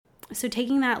So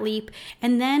taking that leap,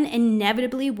 and then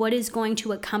inevitably what is going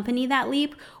to accompany that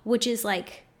leap, which is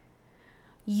like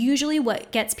usually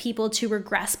what gets people to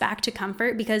regress back to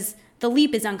comfort, because the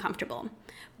leap is uncomfortable.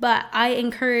 But I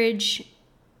encourage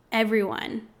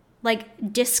everyone,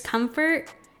 like,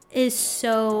 discomfort is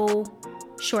so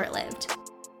short-lived.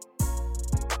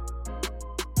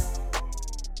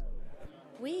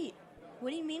 Wait, what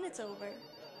do you mean it's over?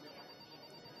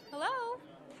 Hello?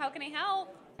 How can I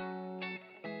help?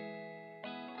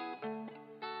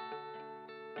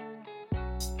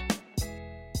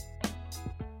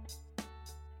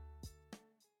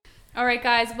 All right,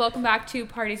 guys, welcome back to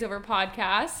Parties Over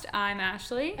Podcast. I'm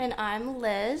Ashley. And I'm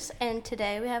Liz, and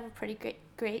today we have a pretty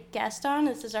great guest on.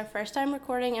 This is our first time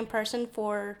recording in person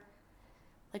for,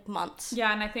 like, months.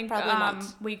 Yeah, and I think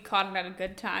months. we caught it at a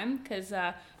good time because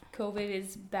COVID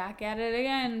is back at it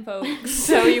again, folks.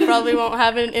 So you probably won't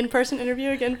have an in-person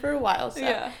interview again for a while, so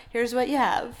yeah. Here's what you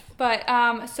have.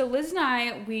 But, so Liz and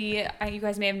I, you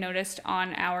guys may have noticed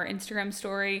on our Instagram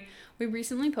story, we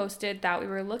recently posted that we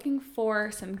were looking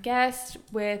for some guests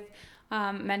with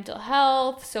mental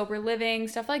health, sober living,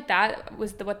 stuff like that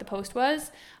was what the post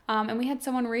was. And we had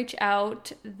someone reach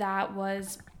out that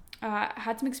was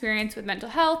had some experience with mental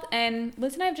health, and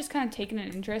Liz and I have just kind of taken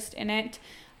an interest in it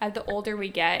as the older we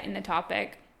get in the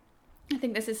topic. I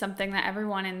think this is something that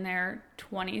everyone in their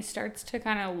 20s starts to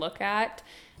kind of look at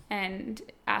and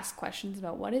ask questions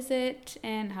about what is it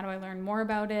and how do I learn more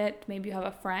about it. Maybe you have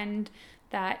a friend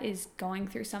that is going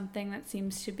through something that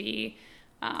seems to be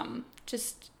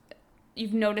just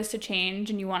you've noticed a change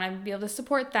and you want to be able to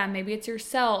support them. Maybe it's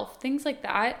yourself, things like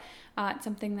that. It's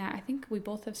something that I think we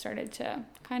both have started to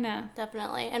kind of...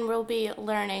 Definitely, and we'll be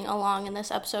learning along in this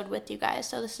episode with you guys,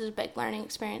 so this is a big learning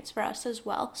experience for us as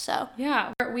well, so...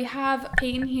 Yeah, we have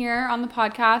Peyton here on the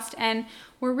podcast, and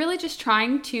we're really just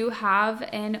trying to have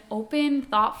an open,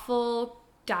 thoughtful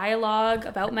dialogue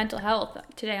about mental health.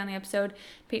 Today on the episode,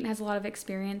 Peyton has a lot of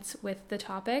experience with the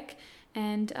topic,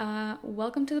 and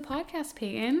welcome to the podcast,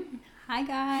 Peyton. Hi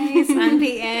guys, I'm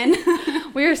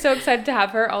Peyton. We are so excited to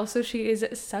have her. Also, she is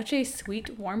such a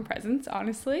sweet, warm presence,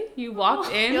 honestly. You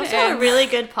walked in. You also have a really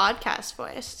good podcast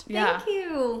voice. Yeah. Thank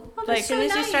you. Oh, Like, as soon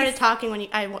as you started talking,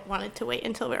 I wanted to wait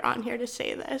until we're on here to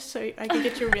say this so I could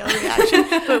get your real reaction.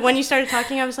 But when you started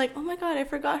talking, I was like, oh my god, I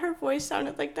forgot her voice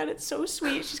sounded like that. It's so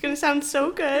sweet. She's going to sound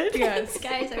so good. Yes.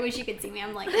 Guys, I wish you could see me.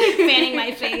 I'm like fanning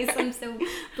my face. I'm so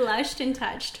blushed and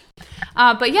touched.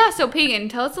 But yeah, so Peyton,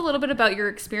 tell us a little bit about your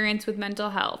experience with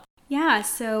mental health. Yeah,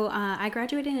 so I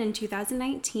graduated in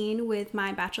 2019 with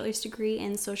my bachelor's degree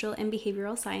in social and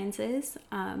behavioral sciences.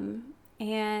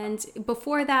 And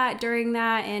before that, during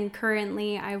that, and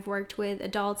currently, I've worked with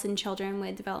adults and children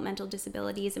with developmental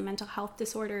disabilities and mental health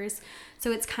disorders.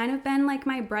 So it's kind of been like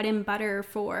my bread and butter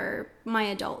for my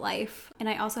adult life. And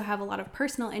I also have a lot of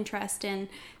personal interest and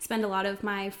spend a lot of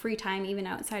my free time, even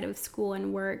outside of school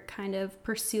and work, kind of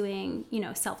pursuing,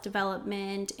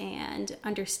 self-development and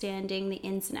understanding the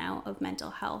ins and outs of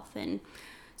mental health and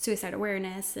suicide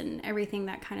awareness and everything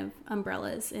that kind of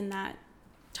umbrellas in that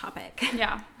topic.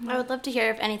 Yeah. I would love to hear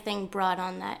if anything brought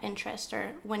on that interest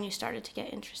or when you started to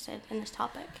get interested in this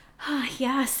topic.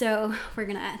 Yeah, so we're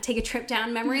gonna take a trip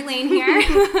down memory lane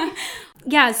here.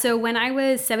 Yeah, so when I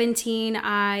was 17,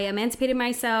 I emancipated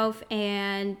myself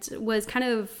and was kind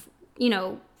of,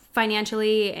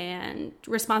 financially and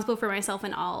responsible for myself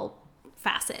in all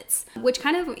facets, which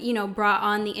kind of, brought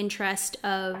on the interest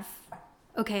of,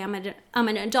 okay, I'm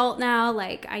an adult now,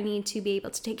 like I need to be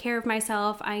able to take care of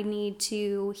myself. I need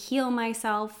to heal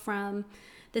myself from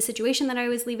the situation that I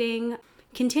was leaving.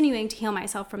 Continuing to heal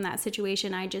myself from that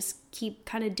situation, I just keep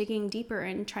kind of digging deeper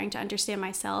and trying to understand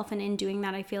myself. And in doing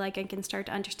that, I feel like I can start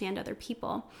to understand other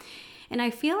people. And I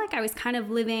feel like I was kind of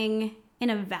living in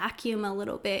a vacuum a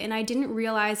little bit. And I didn't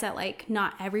realize that like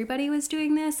not everybody was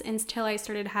doing this until I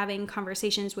started having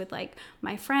conversations with like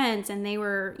my friends, and they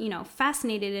were,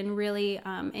 fascinated and really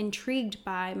intrigued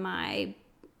by my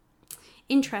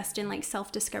interest in like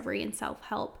self-discovery and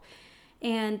self-help.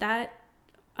 And that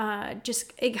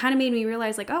it kind of made me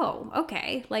realize like, oh,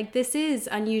 okay, like this is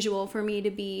unusual for me to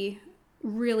be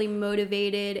really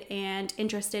motivated and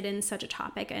interested in such a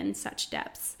topic and such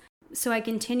depths. So I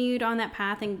continued on that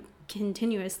path and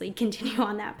continuously continue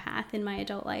on that path in my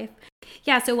adult life.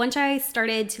 Yeah, so once I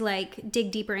started to like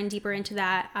dig deeper and deeper into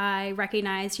that, I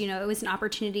recognized, it was an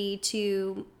opportunity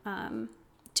to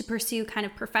pursue kind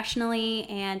of professionally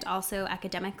and also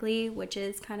academically, which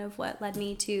is kind of what led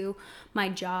me to my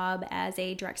job as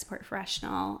a direct support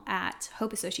professional at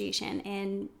Hope Association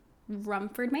in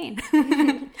Rumford, Maine.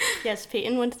 Yes,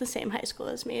 Peyton went to the same high school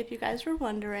as me, if you guys were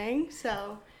wondering,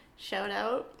 so Shout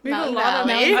out We have Mountain a lot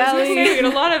Valley. of Mountain Valley. We get a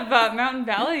lot of Mountain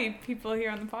Valley people here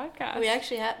on the podcast. We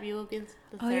actually have, you will be the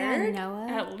third. Oh yeah, Noah.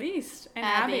 At least. And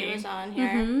Abby Abby was on here.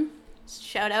 Mm-hmm.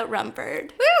 Shout out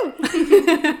Rumford.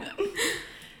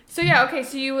 So yeah, okay,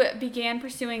 so you began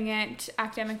pursuing it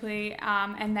academically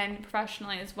and then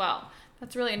professionally as well.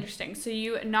 That's really interesting. So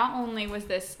you, not only was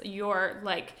this your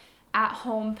like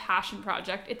at-home passion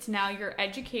project, it's now your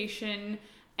education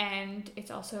and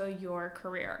it's also your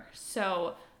career.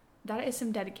 So that is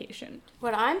some dedication.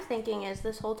 What I'm thinking is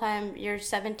this whole time you're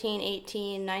 17,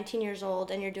 18, 19 years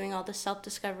old and you're doing all this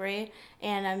self-discovery,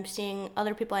 and I'm seeing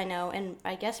other people I know and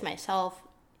I guess myself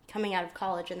coming out of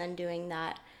college and then doing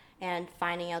that and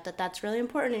finding out that that's really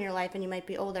important in your life, and you might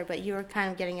be older, but you were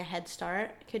kind of getting a head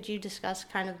start. Could you discuss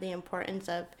kind of the importance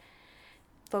of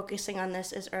focusing on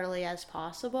this as early as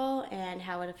possible and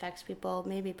how it affects people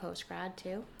maybe post-grad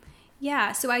too?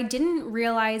 Yeah, so I didn't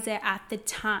realize it at the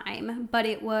time, but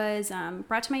it was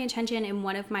brought to my attention in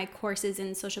one of my courses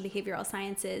in social behavioral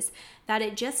sciences that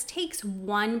it just takes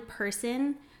one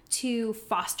person to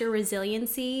foster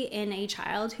resiliency in a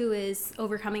child who is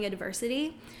overcoming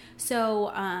adversity.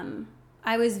 So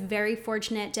I was very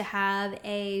fortunate to have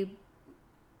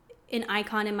an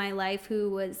icon in my life who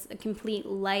was a complete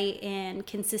light and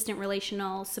consistent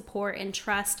relational support and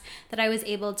trust, that I was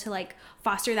able to like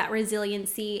foster that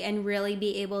resiliency and really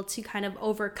be able to kind of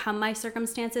overcome my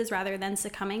circumstances rather than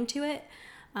succumbing to it.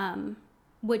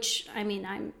 Which, I mean,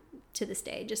 I'm to this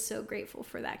day just so grateful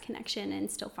for that connection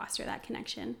and still foster that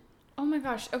connection. Oh my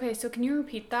gosh. Okay, so can you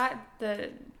repeat that, the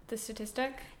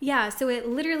statistic? Yeah, so it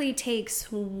literally takes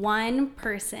one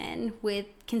person with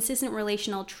consistent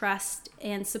relational trust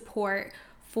and support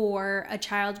for a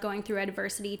child going through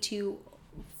adversity to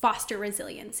foster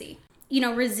resiliency. You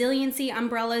know, resiliency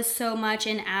umbrellas so much,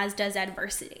 and as does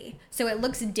adversity. So it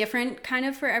looks different kind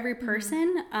of for every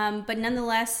person, but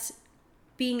nonetheless,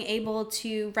 being able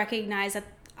to recognize that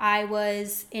I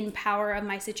was in power of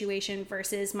my situation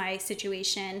versus my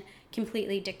situation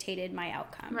completely dictated my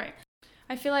outcome. Right.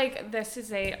 I feel like this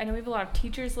is I know we have a lot of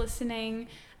teachers listening,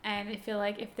 and I feel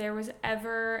like if there was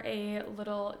ever a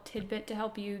little tidbit to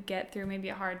help you get through maybe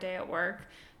a hard day at work,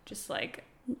 just like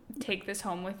take this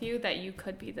home with you, that you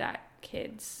could be that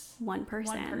kid's one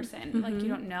person. Mm-hmm. Like you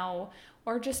don't know,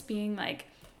 or just being like,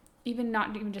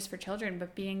 not even just for children,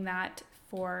 but being that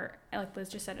for, like Liz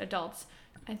just said, adults.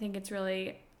 I think it's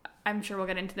really, I'm sure we'll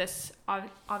get into this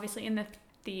obviously in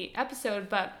the episode,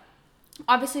 but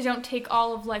obviously don't take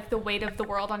all of like the weight of the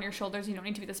world on your shoulders. You don't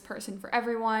need to be this person for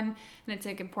everyone, and it's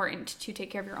like important to take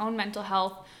care of your own mental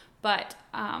health, but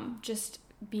just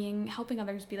helping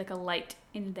others be like a light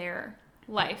in their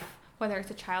life, whether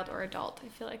it's a child or adult. I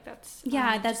feel like that's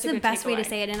that's the best way to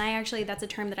say it. And that's a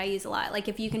term that I use a lot. Like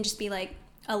if you can just be like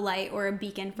a light or a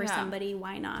beacon for somebody,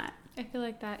 why not? I feel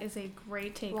like that is a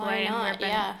great takeaway. Why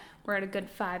not? We're at a good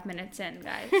 5 minutes in,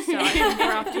 guys. So I think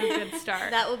we're off to a good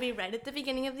start. That will be right at the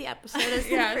beginning of the episode as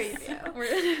the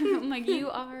preview. I'm like,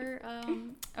 you are...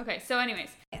 Okay, so anyways.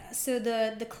 So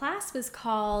the class was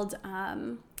called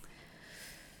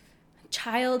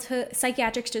Childhood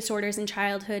Psychiatric Disorders in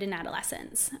Childhood and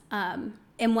Adolescence.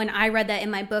 And when I read that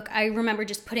in my book, I remember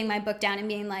just putting my book down and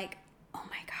being like, oh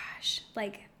my gosh,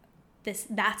 like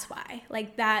that's why.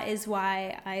 Like that is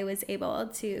why I was able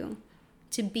to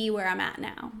be where I'm at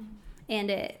now.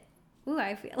 And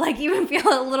I feel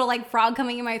a little like frog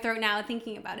coming in my throat now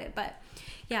thinking about it. But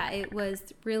yeah, it was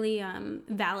really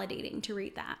validating to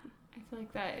read that. I feel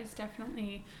like that is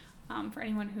definitely for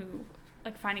anyone who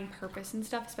like finding purpose and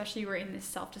stuff, especially we're in this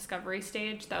self-discovery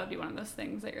stage, that would be one of those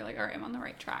things that you're like, all right, I'm on the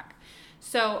right track.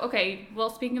 So, okay, well,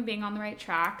 speaking of being on the right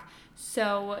track,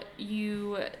 so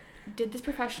you did this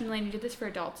professionally and you did this for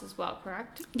adults as well,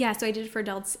 correct? Yeah, so I did it for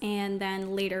adults and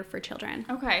then later for children.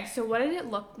 Okay, so what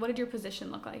did your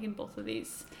position look like in both of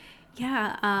these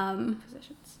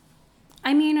positions?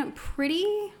 I mean,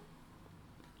 pretty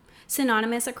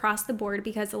synonymous across the board,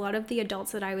 because a lot of the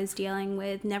adults that I was dealing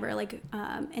with never like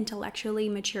intellectually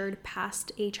matured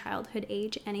past a childhood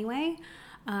age anyway.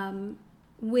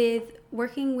 With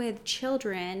working with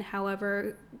children,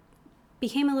 however,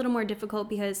 became a little more difficult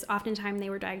because oftentimes they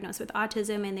were diagnosed with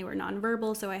autism and they were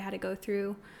nonverbal, so I had to go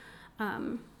through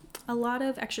a lot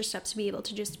of extra steps to be able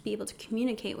to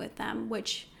communicate with them,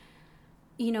 which,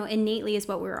 you know, innately is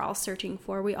what we're all searching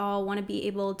for. We all want to be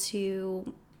able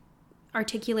to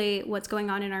articulate what's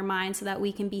going on in our mind so that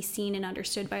we can be seen and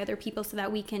understood by other people, so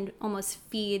that we can almost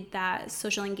feed that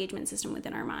social engagement system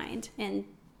within our mind and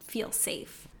feel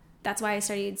safe. That's why I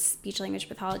studied speech language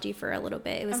pathology for a little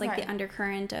bit. It was like the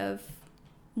undercurrent of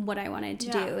what I wanted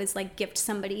to do is like gift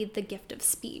somebody the gift of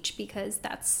speech, because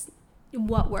that's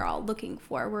what we're all looking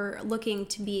for. We're looking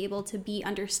to be able to be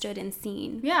understood and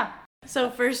seen. Yeah. So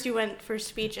first you went for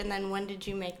speech, and then when did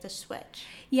you make the switch?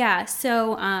 Yeah,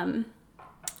 so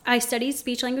I studied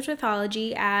speech language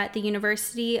pathology at the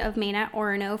University of Maine at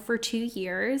Orono for 2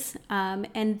 years.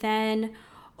 And then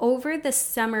over the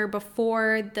summer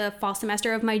before the fall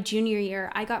semester of my junior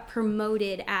year, I got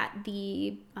promoted at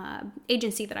the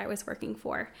agency that I was working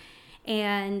for.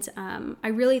 And I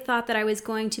really thought that I was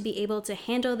going to be able to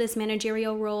handle this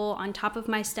managerial role on top of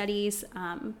my studies,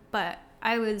 but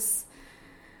I was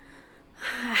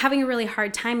having a really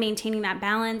hard time maintaining that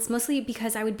balance, mostly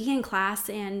because I would be in class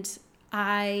and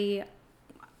I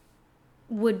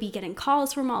would be getting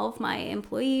calls from all of my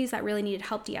employees that really needed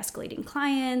help de-escalating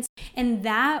clients. And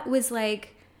that was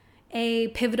like a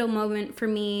pivotal moment for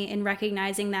me in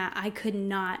recognizing that I could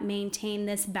not maintain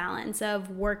this balance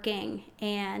of working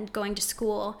and going to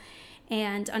school.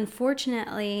 And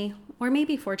unfortunately, or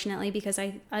maybe fortunately, because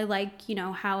I like,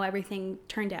 how everything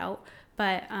turned out,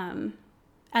 but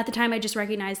at the time I just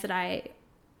recognized that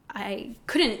I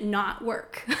couldn't not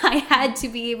work. I had to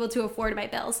be able to afford my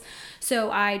bills.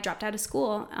 So I dropped out of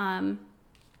school.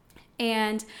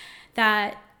 And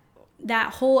that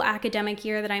whole academic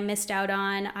year that I missed out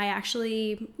on, I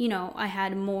actually, I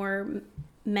had more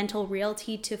mental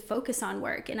realty to focus on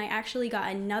work. And I actually got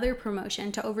another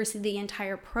promotion to oversee the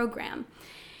entire program.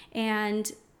 And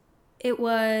it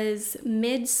was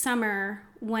midsummer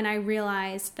when I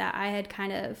realized that I had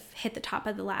kind of hit the top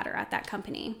of the ladder at that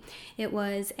company. It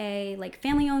was a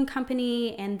family-owned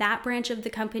company, and that branch of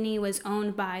the company was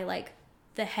owned by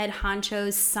the head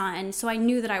honcho's son. So I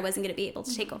knew that I wasn't going to be able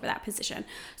to take over that position.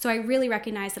 So I really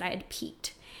recognized that I had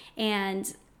peaked.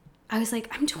 And I was like,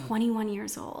 I'm 21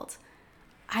 years old.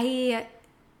 I'm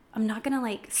not going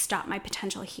to stop my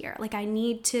potential here. I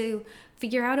need to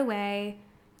figure out a way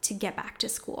to get back to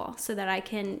school so that I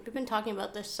can... We've been talking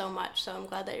about this so much, so I'm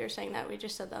glad that you're saying that. We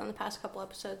just said that on the past couple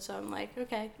episodes, so I'm like,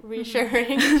 okay,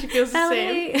 reassuring. She feels the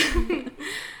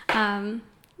same.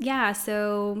 Yeah,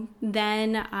 so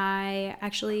then I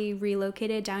actually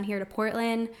relocated down here to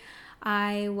Portland.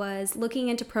 I was looking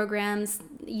into programs.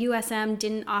 USM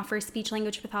didn't offer speech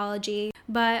language pathology,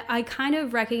 but I kind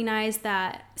of recognized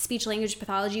that speech language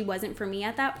pathology wasn't for me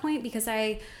at that point because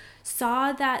I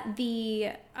saw that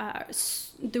the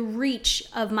reach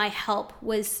of my help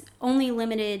was only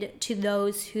limited to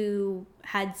those who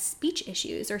had speech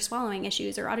issues or swallowing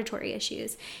issues or auditory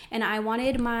issues. And I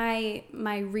wanted my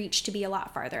reach to be a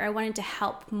lot farther. I wanted to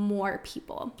help more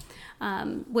people,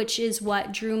 which is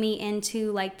what drew me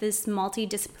into this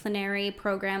multidisciplinary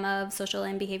program of social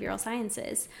and behavioral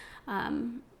sciences.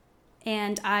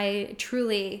 And I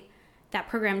truly, that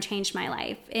program changed my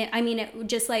life. It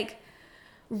just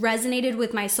resonated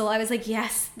with my soul. I was like,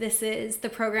 yes, this is the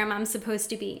program I'm supposed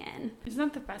to be in. Isn't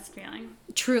that the best feeling?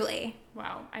 Truly.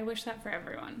 Wow. I wish that for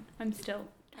everyone. I'm still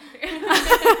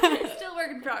work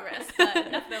in progress, but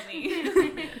enough about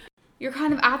me. You're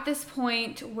kind of at this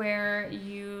point where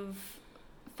you've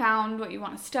found what you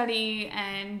want to study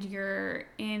and you're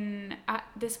at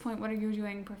this point, what are you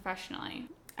doing professionally?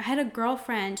 I had a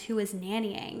girlfriend who was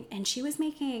nannying and she was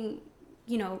making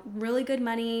really good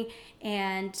money,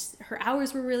 and her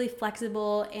hours were really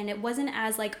flexible, and it wasn't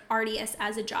as arduous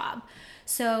as a job.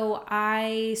 So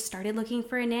I started looking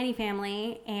for a nanny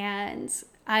family, and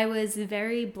I was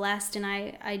very blessed, and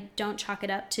I don't chalk it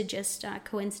up to just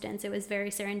coincidence. It was very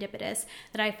serendipitous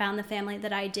that I found the family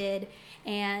that I did,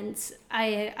 and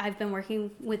I've been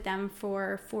working with them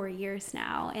for 4 years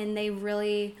now, and they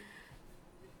really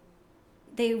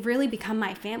become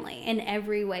my family in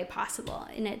every way possible,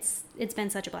 and it's been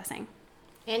such a blessing.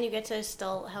 And you get to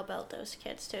still help out those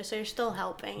kids too, so you're still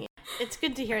helping. It's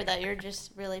good to hear that you're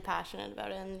just really passionate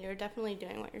about it, and you're definitely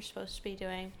doing what you're supposed to be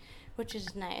doing, which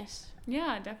is nice.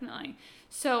 Yeah, definitely.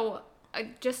 So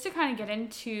just to kind of get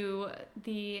into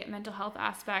the mental health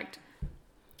aspect,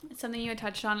 something you had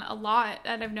touched on a lot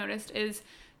that I've noticed is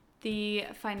the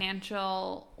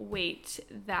financial weight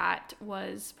that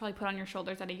was probably put on your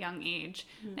shoulders at a young age.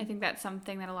 Mm-hmm. I think that's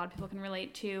something that a lot of people can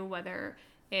relate to, whether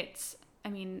it's,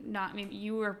 maybe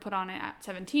you were put on it at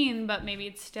 17, but maybe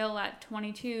it's still at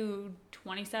 22,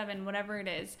 27, whatever it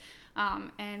is.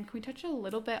 And can we touch a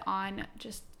little bit on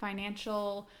just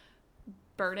financial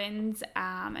burdens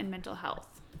and mental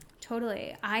health?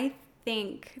 Totally. I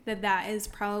think that is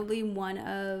probably one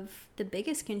of the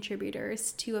biggest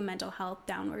contributors to a mental health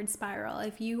downward spiral.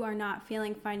 If you are not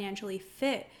feeling financially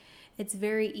fit, it's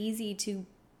very easy to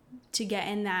get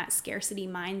in that scarcity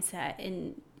mindset,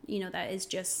 and that is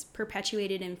just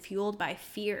perpetuated and fueled by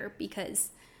fear, because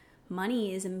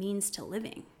money is a means to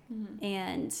living. Mm-hmm.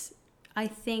 And I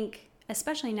think,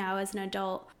 especially now as an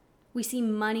adult, we see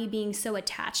money being so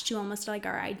attached to almost like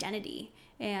our identity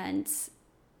and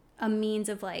a means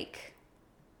of like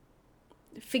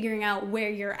figuring out where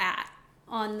you're at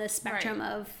on the spectrum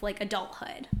of like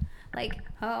adulthood. Like,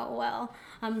 oh, well,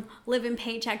 I'm living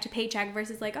paycheck to paycheck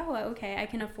versus like, oh, okay, I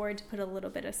can afford to put a little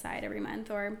bit aside every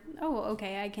month, or, oh,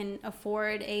 okay, I can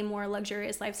afford a more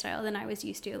luxurious lifestyle than I was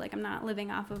used to. Like, I'm not living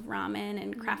off of ramen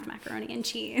and Kraft macaroni and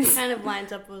cheese. It kind of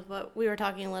lines up with what we were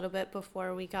talking a little bit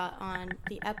before we got on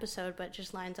the episode, but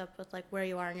just lines up with like where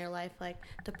you are in your life, like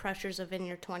the pressures of in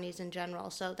your 20s in general.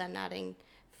 So then adding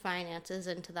finances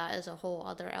into that is a whole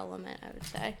other element, I would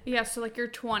say. Yeah, so like your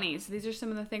 20s, these are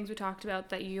some of the things we talked about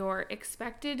that you're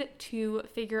expected to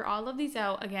figure all of these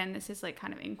out. Again, this is like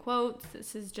kind of in quotes.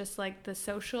 This is just like the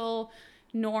social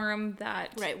norm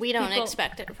that we don't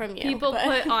expect it from you. People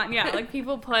put on, like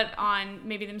people put on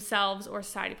maybe themselves or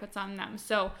society puts on them.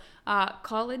 So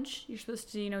college, you're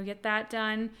supposed to, get that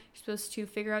done. You're supposed to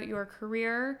figure out your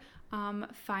career,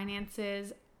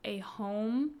 finances, a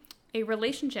home, a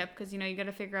relationship, because you got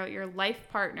to figure out your life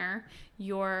partner,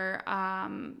 your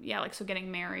so getting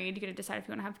married, you got to decide if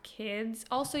you want to have kids.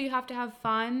 Also, you have to have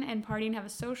fun and party and have a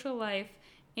social life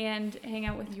and hang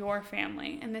out with your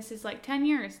family, and this is like 10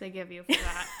 years they give you for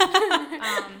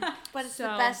that. But it's the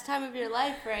best time of your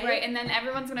life, right? And then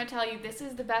everyone's going to tell you this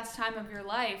is the best time of your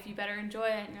life, you better enjoy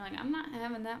it, and you're like, I'm not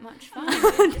having that much fun.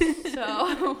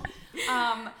 So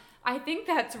I think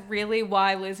that's really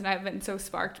why Liz and I have been so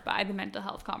sparked by the mental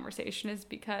health conversation, is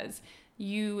because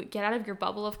you get out of your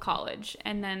bubble of college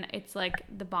and then it's like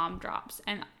the bomb drops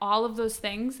and all of those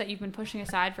things that you've been pushing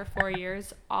aside for 4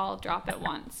 years all drop at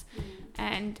once,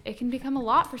 and it can become a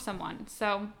lot for someone.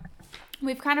 So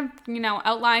we've kind of,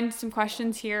 outlined some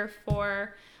questions here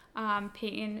for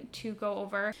Peyton to go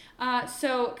over.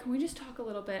 So can we just talk a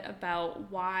little bit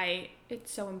about why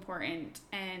it's so important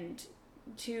and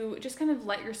to just kind of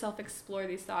let yourself explore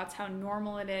these thoughts, how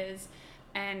normal it is,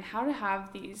 and how to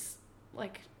have these,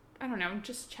 like, I don't know,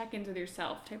 just check-ins with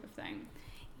yourself type of thing.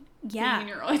 Yeah. Being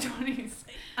in your early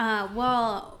 20s.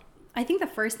 Well, I think the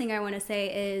first thing I want to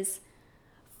say is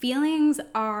feelings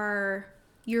are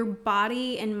your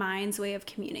body and mind's way of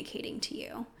communicating to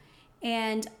you.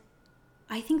 And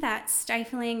I think that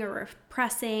stifling or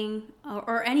repressing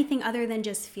or anything other than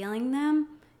just feeling them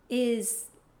is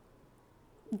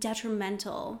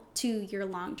detrimental to your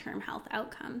long-term health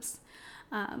outcomes.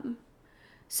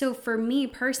 So for me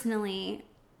personally,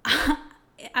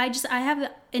 I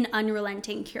have an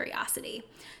unrelenting curiosity.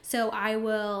 So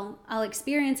I'll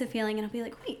experience a feeling and I'll be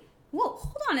like, wait, whoa,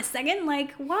 hold on a second.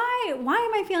 Like, why am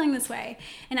I feeling this way?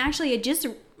 And actually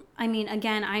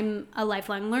again, I'm a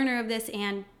lifelong learner of this,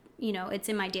 and, it's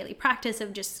in my daily practice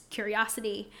of just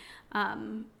curiosity.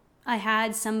 I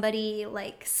had somebody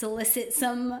like solicit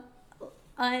some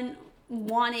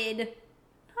unwanted.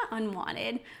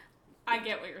 I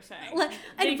get what you're saying.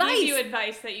 They give you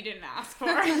advice that you didn't ask for.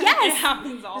 Yes. It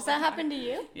happens all Does the that time. happen to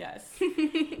you? Yes.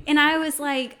 And I was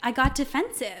like, I got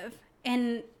defensive.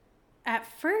 And at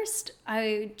first,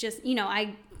 I just,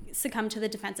 I succumbed to the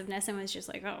defensiveness and was just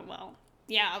like, oh, well,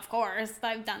 yeah, of course,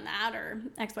 I've done that, or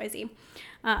XYZ.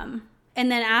 And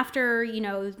then after,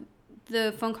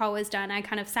 the phone call was done, I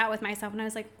kind of sat with myself and I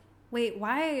was like, wait,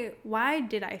 why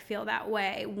did I feel that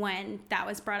way when that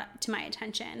was brought up to my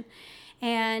attention?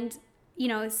 And,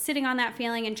 sitting on that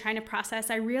feeling and trying to process,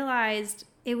 I realized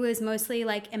it was mostly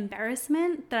like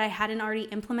embarrassment that I hadn't already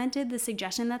implemented the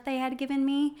suggestion that they had given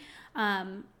me,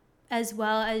 as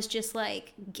well as just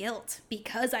like guilt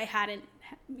because I hadn't,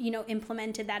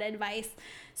 implemented that advice.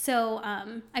 So,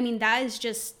 that is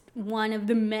just one of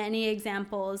the many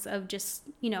examples of just,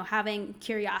 having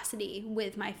curiosity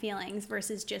with my feelings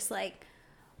versus just like,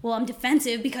 well, I'm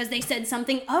defensive because they said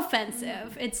something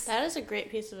offensive. That is a great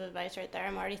piece of advice right there.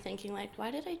 I'm already thinking like, why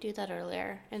did I do that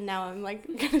earlier? And now I'm like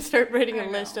going to start writing a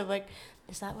list of like,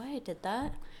 is that why I did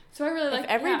that? So I really if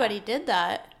everybody did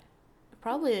that,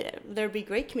 probably there'd be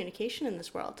great communication in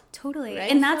this world. Totally.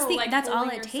 Right? And that's so, that's all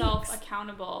it yourself takes.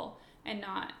 Accountable and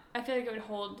not, I feel like it would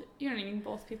hold,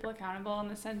 both people accountable in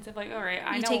the sense of like, all right,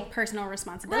 I you know. take personal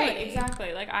responsibility. Right,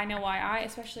 exactly. Like I know why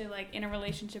especially like in a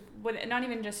relationship with, not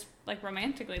even just like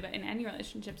romantically, but in any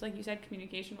relationships, like you said,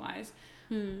 communication wise,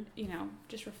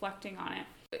 just reflecting on it.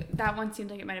 That one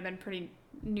seemed like it might have been pretty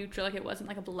neutral, like it wasn't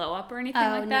like a blow up or anything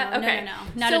like that. Okay. No,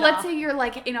 not so at let's all. say you're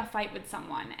like in a fight with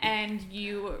someone and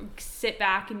you sit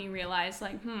back and you realize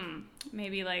like,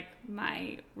 maybe like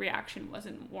my reaction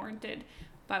wasn't warranted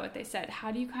by what they said.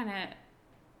 How do you kind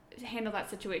of handle that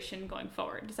situation going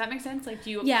forward? Does that make sense? Like,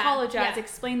 do you apologize,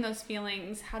 explain those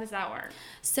feelings? How does that work?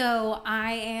 So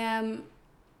I am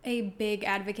a big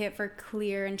advocate for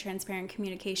clear and transparent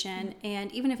communication. And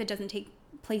even if it doesn't take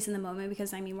place in the moment,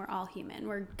 because I mean, we're all human.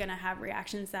 We're gonna have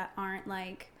reactions that aren't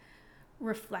like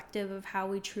reflective of how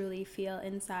we truly feel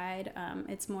inside.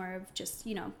 It's more of just,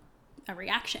 you know, a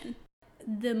reaction.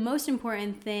 The most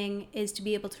important thing is to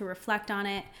be able to reflect on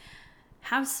it,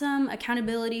 have some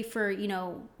accountability for, you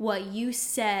know, what you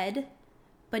said,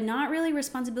 but not really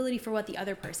responsibility for what the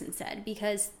other person said,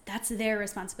 because that's their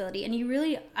responsibility.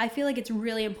 And I feel like it's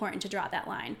really important to draw that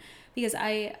line, because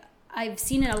I've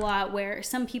seen it a lot where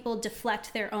some people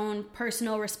deflect their own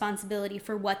personal responsibility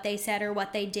for what they said or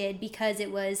what they did because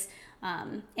it was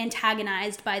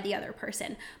antagonized by the other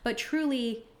person. But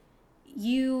truly,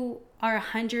 you are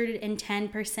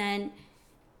 110%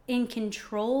 in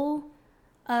control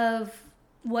of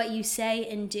what you say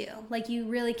and do. Like, you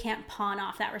really can't pawn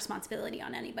off that responsibility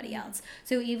on anybody else.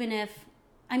 So even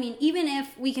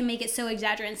if we can make it so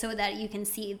exaggerated so that you can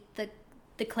see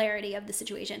the clarity of the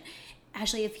situation.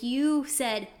 Ashley, if you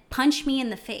said, punch me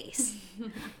in the face,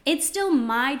 it's still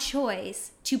my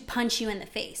choice to punch you in the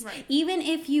face. Right. Even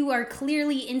if you are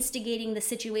clearly instigating the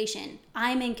situation,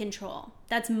 I'm in control.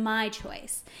 That's my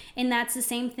choice. And that's the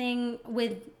same thing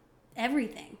with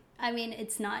everything. I mean,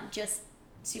 it's not just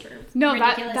super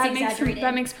ridiculous, exaggerated.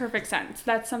 That makes perfect sense.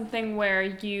 That's something where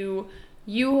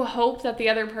you hope that the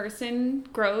other person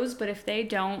grows, but if they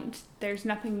don't, there's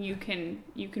nothing you can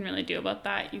really do about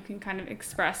that. You can kind of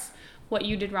express what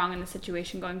you did wrong in the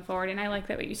situation going forward. And I like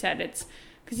that what you said. It's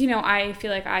because, you know, I feel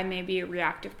like I may be a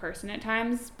reactive person at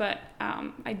times, but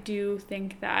I do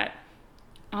think that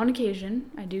on occasion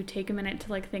I do take a minute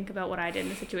to like think about what I did in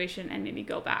the situation and maybe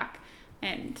go back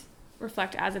and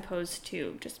reflect, as opposed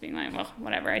to just being like, well,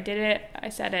 whatever, I did it, I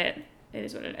said it, it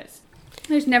is what it is.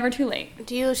 There's never too late.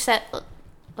 Do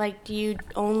you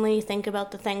only think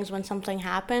about the things when something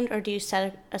happened, or do you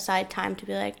set aside time to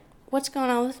be like, what's going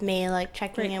on with me, like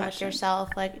checking in with yourself?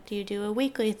 Like, do you do a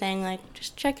weekly thing, like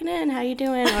just checking in, how you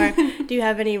doing? Or do you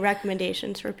have any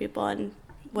recommendations for people on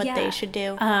what they should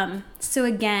do? So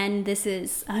again, this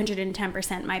is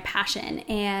 110% my passion,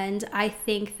 and I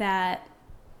think that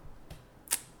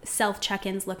self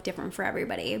check-ins look different for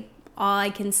everybody. All I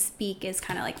can speak is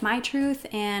kind of like my truth,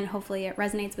 and hopefully it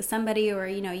resonates with somebody, or,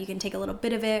 you know, you can take a little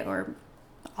bit of it or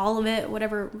all of it,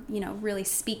 whatever, you know, really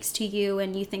speaks to you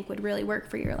and you think would really work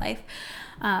for your life.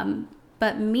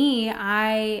 But me,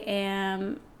 I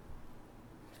am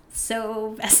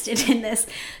so vested in this.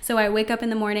 So I wake up in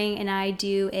the morning and I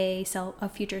do a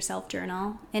future self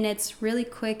journal, and it's really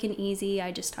quick and easy.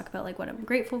 I just talk about like what I'm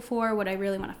grateful for, what I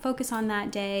really want to focus on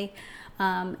that day,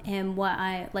 and what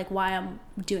I like, why I'm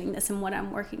doing this and what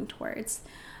I'm working towards.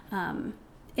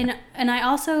 And I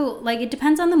also, like, it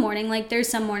depends on the morning. Like, there's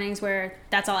some mornings where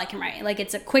that's all I can write. Like,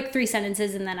 it's a quick 3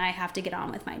 sentences and then I have to get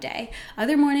on with my day.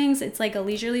 Other mornings, it's like a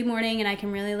leisurely morning and I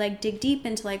can really like dig deep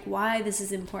into like why this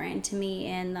is important to me,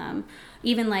 and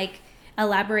even like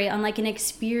elaborate on like an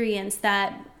experience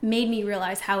that made me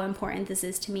realize how important this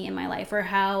is to me in my life, or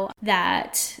how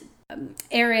that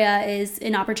area is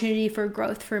an opportunity for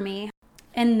growth for me.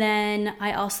 And then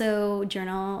I also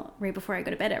journal right before I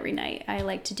go to bed every night. I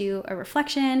like to do a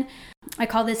reflection. I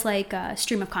call this like a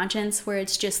stream of conscience, where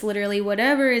it's just literally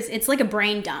whatever is, it's like a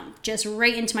brain dump, just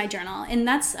right into my journal. And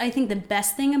that's, I think, the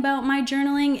best thing about my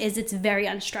journaling is it's very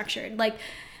unstructured. Like,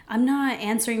 I'm not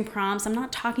answering prompts. I'm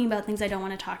not talking about things I don't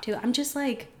want to talk to. I'm just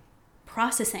like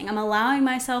processing. I'm allowing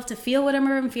myself to feel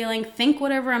whatever I'm feeling, think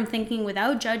whatever I'm thinking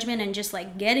without judgment, and just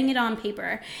like getting it on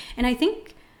paper. And I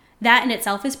think that in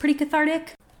itself is pretty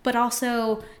cathartic, but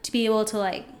also to be able to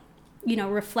like, you know,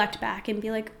 reflect back and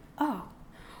be like, oh,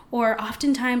 or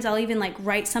oftentimes I'll even like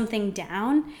write something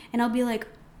down and I'll be like,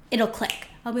 it'll click.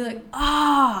 I'll be like,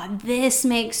 oh, this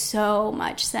makes so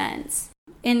much sense.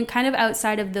 And kind of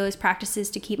outside of those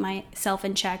practices to keep myself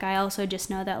in check, I also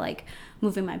just know that like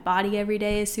moving my body every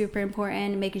day is super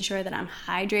important, making sure that I'm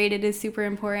hydrated is super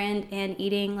important, and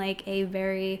eating like a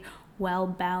very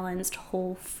well-balanced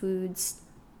whole foods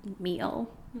meal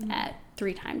at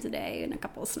 3 times a day and a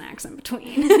couple of snacks in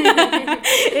between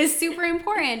is super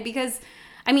important, because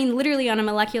I mean, literally on a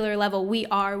molecular level, we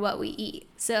are what we eat.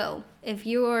 So if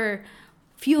you're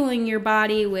fueling your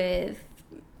body with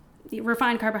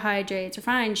refined carbohydrates,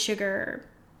 refined sugar,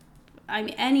 I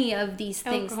mean, any of these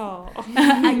things. Alcohol.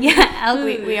 Alcohol.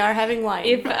 We are having wine.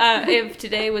 If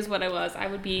today was what I was, I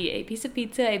would be a piece of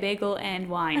pizza, a bagel, and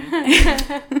wine.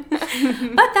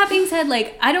 But that being said,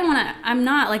 like, I'm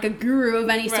not like a guru of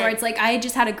any sorts. Right. Like, I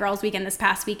just had a girls' weekend this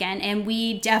past weekend, and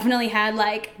we definitely had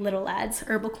like Little Lads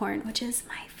herbal corn, which is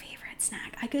my favorite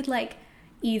snack. I could like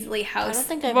easily house. I don't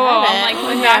think I've Whoa, had it. I'm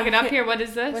like backing up here. What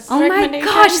is this? Oh my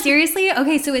gosh, seriously?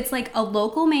 Okay, so it's like a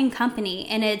local Maine company,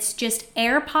 and it's just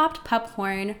air popped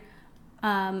popcorn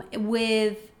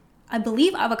with I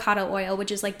believe avocado oil,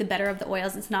 which is like the better of the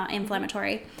oils. It's not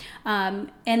inflammatory.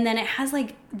 And then it has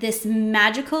like this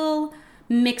magical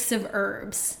mix of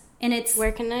herbs. And it's...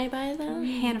 Where can I buy them?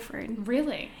 Hannaford.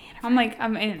 Really? I'm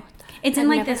in. It's in I've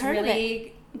like never this heard of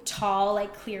really tall,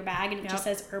 like clear bag, and it just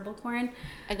says herbal corn.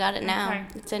 I got it now. Okay.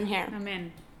 It's in here. I'm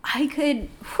in. I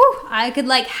could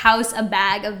like house a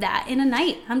bag of that in a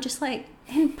night. I'm just like,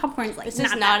 and popcorn's like, This not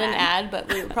is that not an bad. ad, but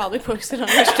we would probably post it on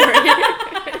our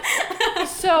story.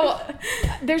 So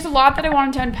there's a lot that I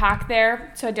wanted to unpack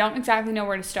there, so I don't exactly know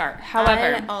where to start.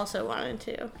 However, I also wanted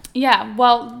to. yeah,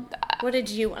 well, What did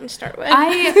you want to start with?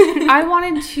 I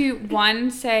wanted to, one,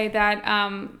 say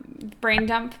that brain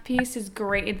dump piece is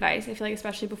great advice. I feel like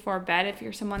especially before bed, if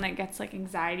you're someone that gets like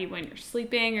anxiety when you're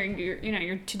sleeping, or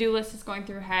your to-do list is going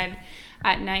through your head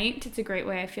at night, it's a great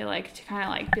way, I feel like, to kind of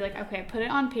like be like, okay, I put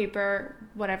it on paper,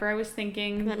 whatever I was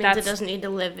thinking. That means it doesn't need to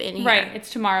live in here. Right,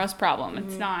 it's tomorrow's problem.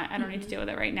 It's not, I don't need to deal with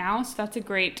it right now. So that's a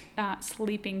great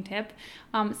sleeping tip.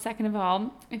 Second of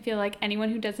all, I feel like anyone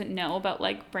who doesn't know about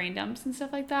like brain dumps and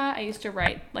stuff like that, I used to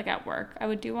write like at work. I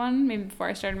would do one maybe before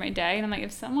I started my day, and I'm like,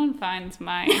 if someone finds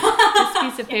this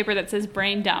piece of paper that says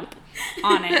brain dump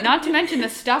on it, not to mention the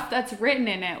stuff that's written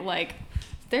in it, like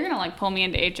they're gonna like pull me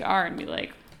into HR and be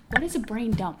like, what is a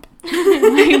brain dump? Like,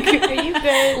 Are you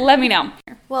good? let me know.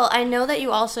 Well, I know that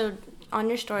you also, on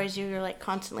your stories, you're like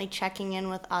constantly checking in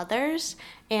with others,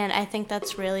 and I think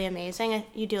that's really amazing.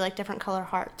 You do like different color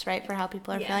hearts, right, for how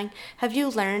people are feeling. Have you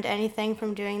learned anything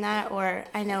from doing that? Or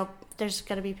I know there's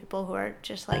going to be people who are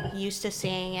just like used to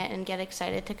seeing it and get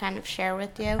excited to kind of share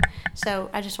with you. So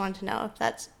I just wanted to know if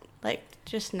that's like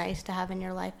just nice to have in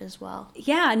your life as well.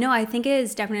 Yeah, no, I think it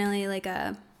is definitely like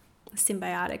a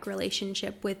symbiotic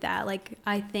relationship with that. Like,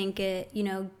 I think it,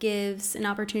 gives an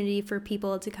opportunity for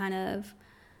people to kind of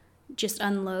just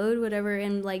unload whatever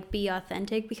and like be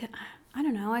authentic, because I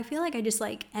don't know, I feel like I just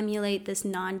like emulate this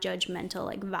non-judgmental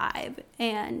like vibe,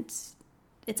 and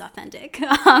it's authentic.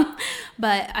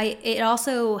 But it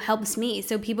also helps me.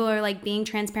 So people are like being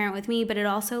transparent with me, but it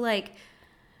also like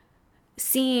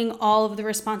seeing all of the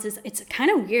responses. It's kind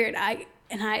of weird. I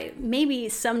maybe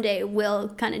someday will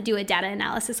kind of do a data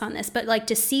analysis on this, but like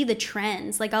to see the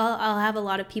trends, like I'll have a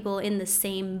lot of people in the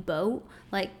same boat,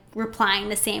 like replying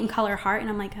the same color heart, and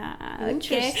I'm like,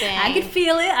 okay, I could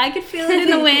feel it in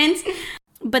the wind.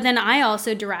 But then I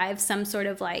also derive some sort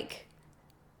of like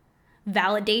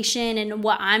validation in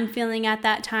what I'm feeling at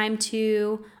that time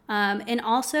too. And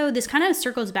also this kind of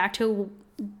circles back to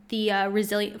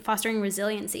the fostering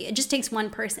resiliency. It just takes one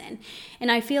person.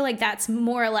 And I feel like that's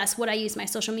more or less what I use my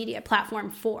social media platform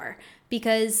for,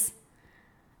 because,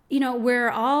 we're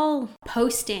all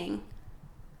posting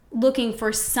looking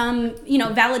for some,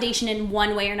 validation in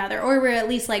one way or another, or we're at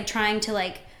least like trying to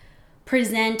like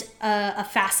present a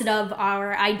facet of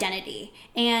our identity.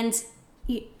 And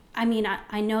I mean,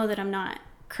 I know that I'm not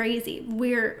crazy.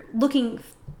 We're looking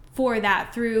for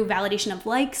that through validation of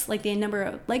likes, like the number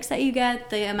of likes that you get,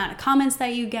 the amount of comments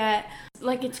that you get.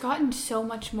 Like, it's gotten so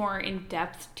much more in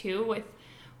depth too. With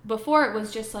before it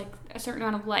was just like a certain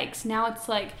amount of likes. Now it's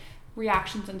like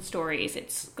reactions and stories.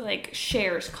 It's like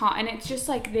shares, and it's just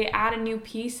like they add a new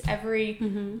piece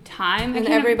every time. And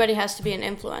everybody has to be an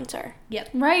influencer.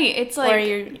 Yep. Right. It's like, or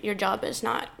your job is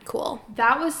not cool.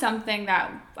 That was something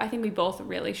that I think we both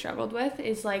really struggled with,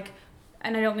 is like,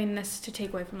 and I don't mean this to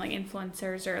take away from like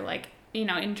influencers or like,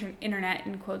 internet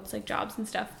in quotes, like jobs and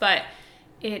stuff, but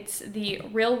it's the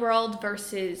real world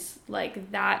versus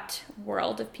like that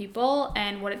world of people,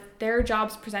 and what their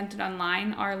jobs presented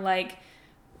online are like.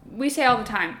 We say all the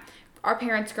time, our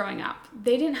parents growing up,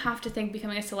 they didn't have to think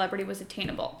becoming a celebrity was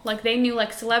attainable. Like, they knew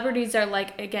like celebrities are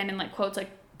like, again, in like quotes, like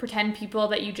pretend people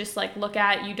that you just like look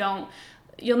at,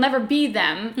 you'll never be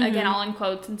them, again, all in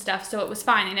quotes and stuff. So it was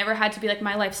fine. They never had to be like,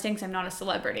 my life stinks, I'm not a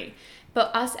celebrity.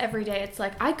 But us every day, it's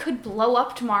like, I could blow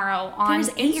up tomorrow on There's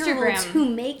Instagram. 8-year-olds who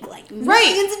make like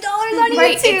millions of dollars on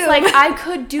right. YouTube. It's like, I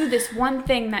could do this one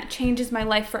thing that changes my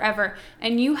life forever.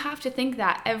 And you have to think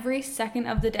that every second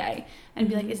of the day and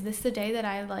be like, is this the day that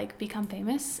I like become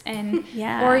famous? And,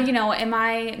 Yeah. or, am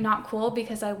I not cool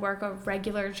because I work a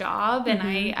regular job and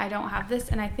I don't have this?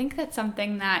 And I think that's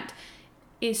something that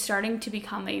is starting to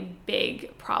become a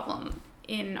big problem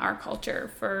in our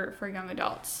culture for young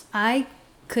adults. I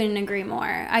couldn't agree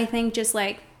more. I think just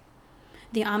like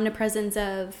the omnipresence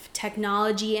of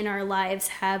technology in our lives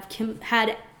has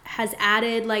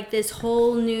added like this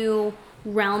whole new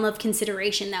realm of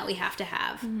consideration that we have to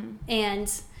have.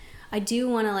 And I do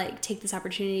want to like take this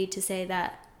opportunity to say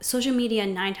that social media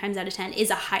 9 times out of 10 is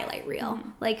a highlight reel.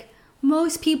 Like,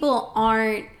 most people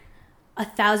aren't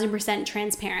 1,000%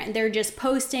 transparent. They're just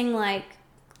posting like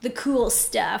the cool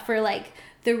stuff, or like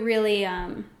the really,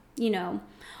 I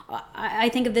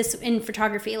think of this in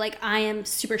photography, like I am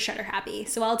super shutter happy.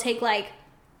 So I'll take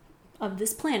of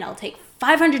this plant, I'll take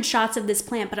 500 shots of this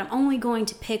plant, but I'm only going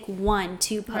to pick one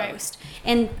to post. Right.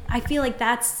 And I feel like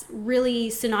that's really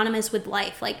synonymous with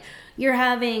life. Like you're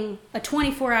having a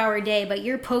 24-hour day, but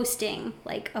you're posting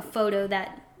like a photo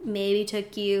that maybe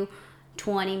took you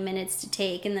 20 minutes to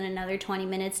take, and then another 20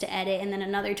 minutes to edit, and then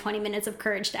another 20 minutes of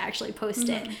courage to actually post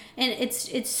it. And it's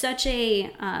such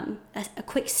a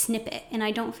quick snippet, and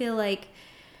I don't feel like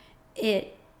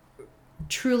it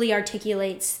truly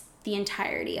articulates the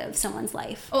entirety of someone's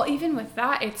life. Well, even with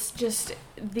that, it's just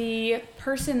the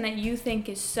person that you think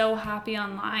is so happy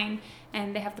online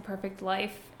and they have the perfect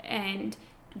life, and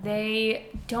they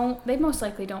most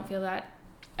likely don't feel that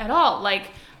at all. Like,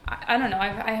 I don't know,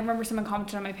 I remember someone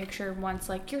commented on my picture once,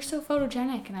 like, you're so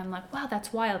photogenic, and I'm like, wow,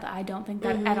 that's wild. I don't think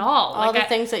that at all. All like, the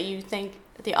things that you think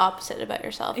the opposite about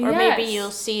yourself. Or yes. maybe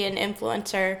you'll see an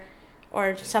influencer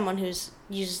or someone who's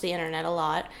uses the internet a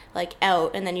lot, like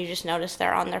out, and then you just notice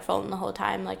they're on their phone the whole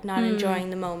time, like not enjoying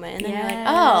the moment. And then you're like,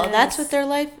 oh, that's what their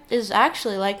life is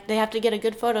actually like. They have to get a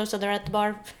good photo, so they're at the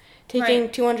bar taking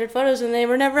 200 photos, and they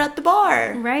were never at the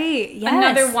bar. Right, yes.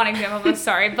 Another one example of this,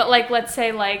 sorry, but like, let's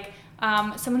say like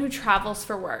someone who travels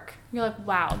for work. You're like,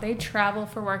 wow, they travel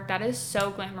for work. That is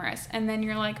so glamorous. And then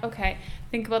you're like, okay,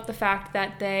 think about the fact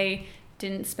that they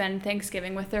didn't spend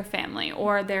Thanksgiving with their family,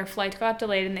 or their flight got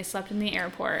delayed and they slept in the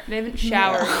airport. They haven't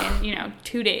showered in,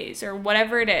 2 days or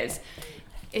whatever it is.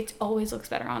 It always looks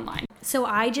better online. So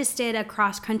I just did a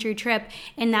cross-country trip,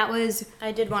 and that was...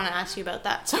 I did want to ask you about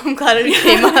that, so I'm glad it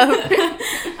came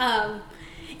up.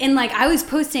 And like I was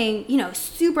posting,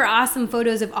 super awesome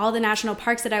photos of all the national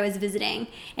parks that I was visiting.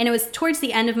 And it was towards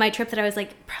the end of my trip that I was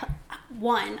like,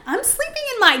 one, I'm sleeping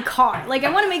in my car. Like, I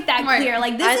want to make that clear.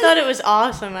 Like, I thought it was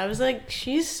awesome. I was like,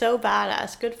 she's so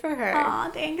badass. Good for her.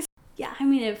 Aw, thanks. Yeah, I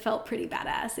mean, it felt pretty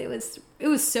badass. It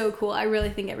was so cool. I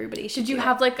really think everybody should. Did you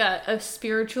have like a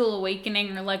spiritual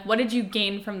awakening, or like what did you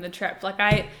gain from the trip? Like,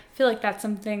 I feel like that's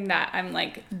something that I'm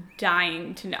like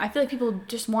dying to know. I feel like people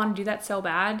just want to do that so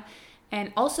bad.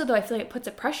 And also, though, I feel like it puts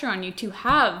a pressure on you to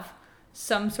have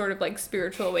some sort of like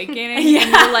spiritual awakening. Yeah.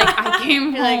 And you're like, I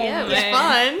came home. Like, yeah, it was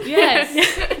fun.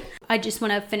 Yes. I just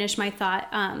want to finish my thought.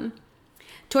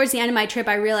 Towards the end of my trip,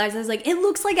 I realized I was like, it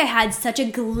looks like I had such a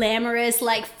glamorous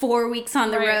 4 weeks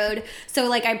on the road. So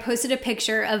like I posted a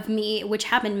picture of me, which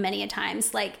happened many a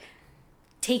times, like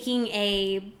taking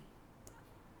a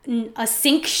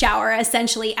sink shower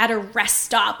essentially at a rest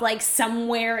stop, like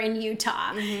somewhere in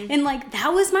Utah. And like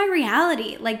that was my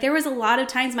reality. Like there was a lot of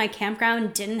times my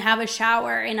campground didn't have a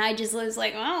shower, and I just was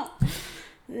like, oh,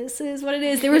 this is what it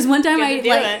is. There was one time you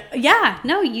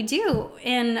do.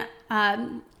 And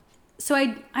so I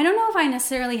don't know if I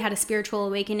necessarily had a spiritual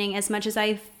awakening as much as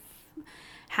I've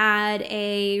had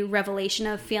a revelation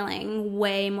of feeling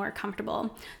way more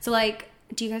comfortable. So like,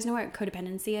 do you guys know what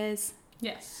codependency is?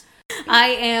 Yes. I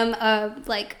am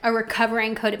a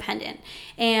recovering codependent,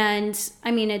 and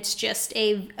I mean it's just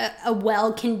a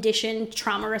well-conditioned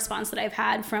trauma response that I've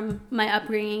had from my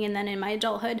upbringing and then in my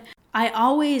adulthood. I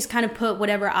always kind of put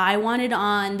whatever I wanted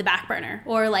on the back burner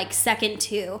or like second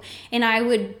to, and I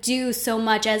would do so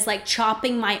much as like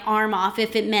chopping my arm off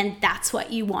if it meant that's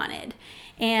what you wanted.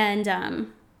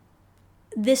 And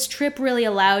this trip really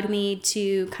allowed me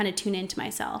to kind of tune into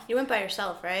myself. You went by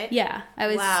yourself, right? Yeah, I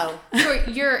was. Wow. So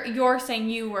you're saying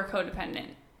you were codependent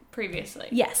previously?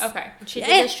 Yes. Okay. She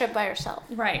did this trip by herself.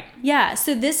 Right. Yeah.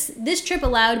 So this trip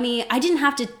allowed me. I didn't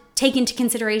have to take into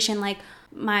consideration like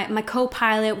my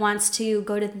co-pilot wants to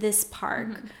go to this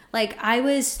park. Like I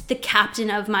was the captain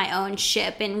of my own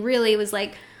ship, and really was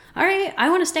like, all right, I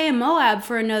want to stay in Moab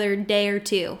for another day or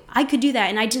two. I could do that,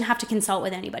 and I didn't have to consult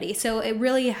with anybody. So it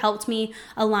really helped me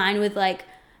align with like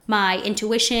my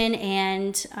intuition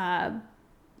and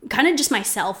kind of just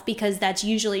myself, because that's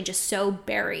usually just so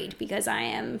buried because I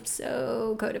am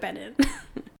so codependent.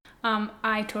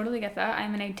 I totally get that.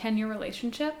 I'm in a 10-year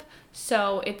relationship,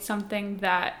 so it's something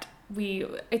that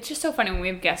it's just so funny when we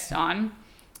have guests on.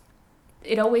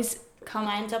 It always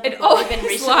lines up it with what we've been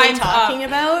always recently lines talking up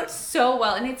about so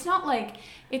well. And it's not like,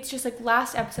 it's just like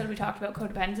last episode we talked about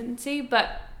codependency,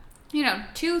 but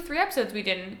 2-3 episodes we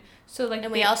didn't. So like,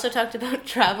 and we also talked about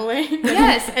traveling.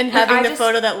 Yes. And having the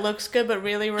photo that looks good, but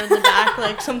really we're in the back,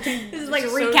 like something. This is like a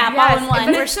so, recap all in one.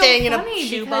 But we're it's staying so in a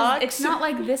shoebox. It's not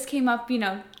like this came up,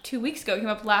 2 weeks ago. It came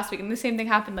up last week, and the same thing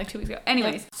happened like 2 weeks ago.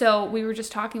 Anyways, so we were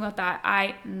just talking about that.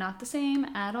 Not the same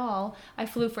at all. I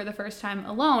flew for the first time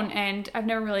alone, and I've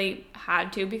never really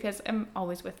had to because I'm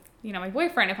always with, my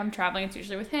boyfriend. If I'm traveling, it's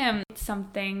usually with him. It's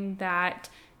something that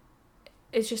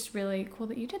it's just really cool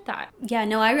that you did that. Yeah,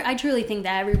 no, I truly think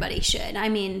that everybody should. I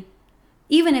mean,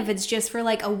 even if it's just for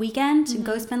like a weekend,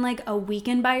 go spend like a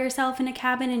weekend by yourself in a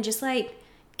cabin and just like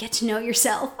get to know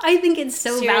yourself. I think it's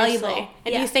so valuable.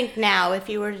 And you think now, if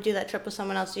you were to do that trip with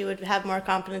someone else, you would have more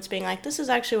confidence being like, this is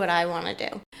actually what I want to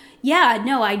do. Yeah,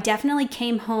 no, I definitely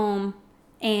came home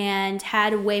and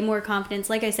had way more confidence.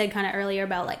 Like I said kind of earlier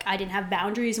about like I didn't have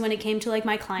boundaries when it came to like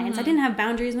my clients. I didn't have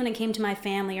boundaries when it came to my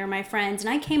family or my friends.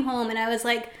 And I came home and I was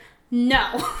like, no,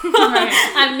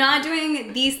 I'm not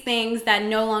doing these things that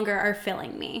no longer are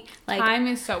filling me. Like, time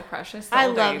is so precious. I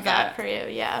love that for you.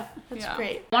 Yeah, that's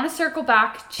great. I want to circle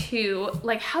back to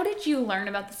like, how did you learn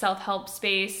about the self-help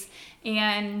space?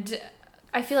 And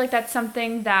I feel like that's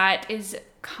something that is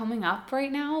coming up right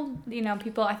now. You know,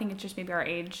 people, I think it's just maybe our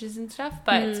ages and stuff,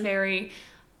 but it's very,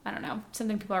 I don't know,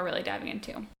 something people are really diving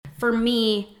into. For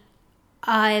me,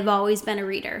 I've always been a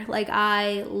reader. Like,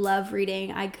 I love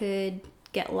reading. I could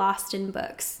get lost in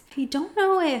books. I don't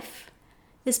know if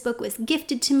this book was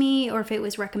gifted to me or if it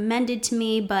was recommended to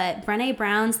me, but Brené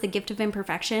Brown's The Gift of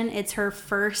Imperfection, it's her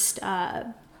first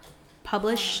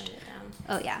published.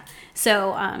 Oh yeah.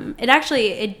 So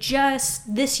it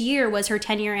just this year was her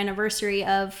 10-year anniversary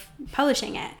of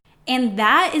publishing it. And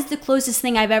that is the closest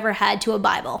thing I've ever had to a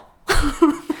Bible.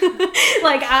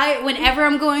 Like whenever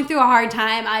I'm going through a hard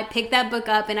time, I pick that book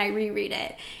up and I reread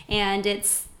it. And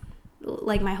it's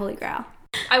like my holy grail.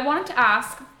 I wanted to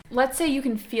ask, let's say you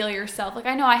can feel yourself. Like,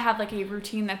 I know I have like a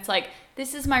routine that's like,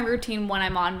 this is my routine when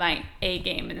I'm on my A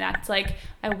game. And that's like,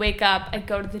 I wake up, I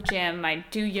go to the gym, I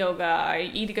do yoga, I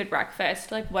eat a good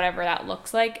breakfast, like whatever that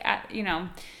looks like.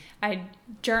 I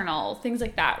journal, things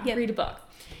like that, read a book.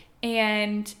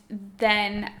 And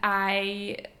then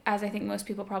I, as I think most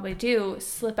people probably do,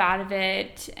 slip out of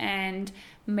it and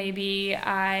maybe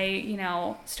I,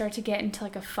 start to get into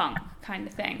like a funk kind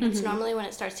of thing. It's normally when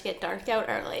it starts to get dark out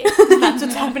early. That's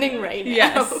what's happening right now.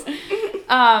 Yes.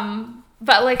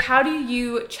 But like, how do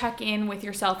you check in with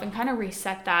yourself and kind of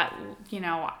reset that,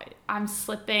 I'm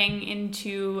slipping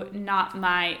into not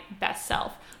my best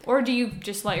self? Or do you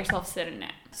just let yourself sit in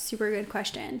it? Super good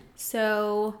question.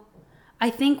 So I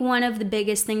think one of the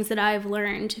biggest things that I've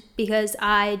learned, because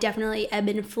I definitely ebb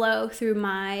and flow through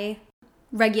my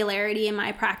regularity in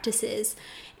my practices,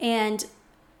 and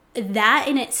that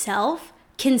in itself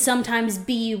can sometimes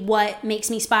be what makes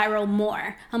me spiral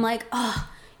more. I'm like, oh,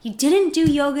 you didn't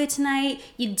do yoga tonight,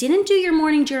 you didn't do your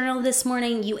morning journal this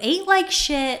morning, you ate like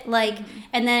shit,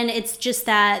 and then it's just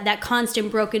that constant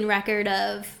broken record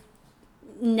of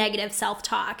negative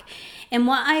self-talk. And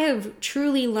what I have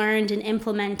truly learned and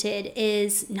implemented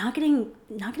is not getting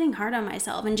hard on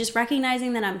myself and just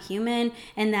recognizing that I'm human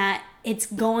and that it's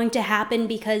going to happen,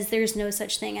 because there's no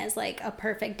such thing as like a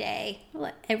perfect day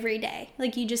every day.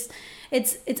 Like it's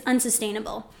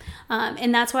unsustainable.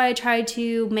 And that's why I try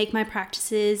to make my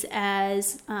practices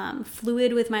as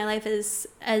fluid with my life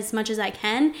as much as I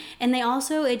can. And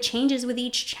it changes with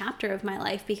each chapter of my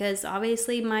life, because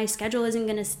obviously my schedule isn't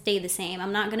going to stay the same.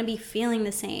 I'm not going to be feeling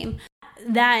the same.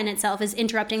 That in itself is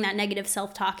interrupting that negative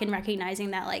self-talk and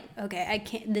recognizing that, like, okay,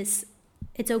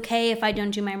 it's okay if I don't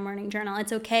do my morning journal.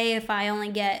 It's okay if I only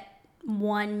get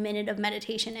 1 minute of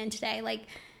meditation in today. Like,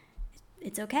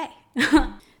 it's okay.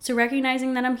 So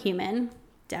recognizing that I'm human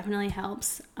definitely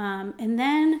helps. And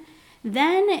then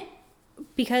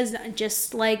because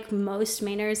just like most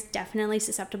Mainers, definitely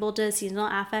susceptible to seasonal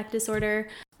affect disorder.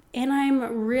 And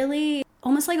I'm really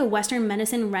almost like a Western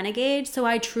medicine renegade. So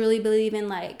I truly believe in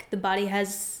like the body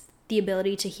has the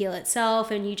ability to heal itself,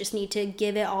 and you just need to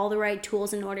give it all the right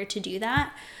tools in order to do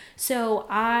that. So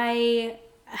I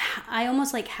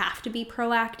almost like have to be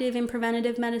proactive in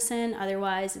preventative medicine.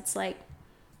 Otherwise it's like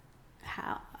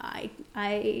how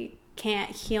I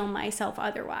can't heal myself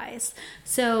otherwise.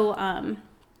 So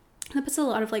that puts a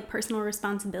lot of like personal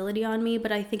responsibility on me,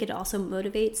 but I think it also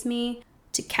motivates me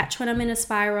to catch when I'm in a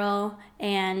spiral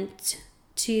and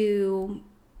to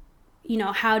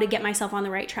how to get myself on the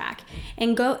right track.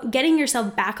 And getting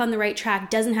yourself back on the right track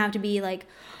doesn't have to be like,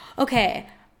 okay,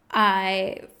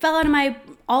 I fell out of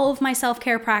all of my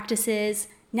self-care practices,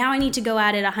 now I need to go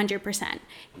at it 100%.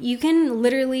 You can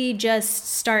literally just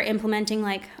start implementing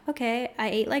like, okay, I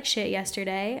ate like shit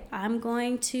yesterday. I'm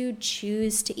going to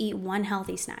choose to eat one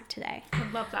healthy snack today. I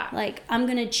love that. Like, I'm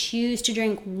going to choose to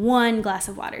drink 1 glass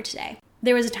of water today.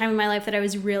 There was a time in my life that I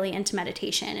was really into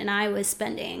meditation, and I was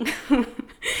spending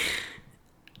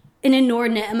an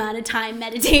inordinate amount of time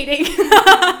meditating,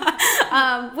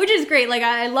 which is great. Like,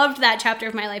 I loved that chapter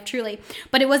of my life, truly,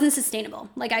 but it wasn't sustainable.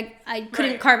 Like, I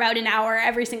couldn't carve out an hour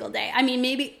every single day. I mean,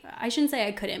 maybe I shouldn't say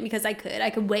I couldn't, because I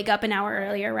could wake up an hour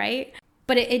earlier, right?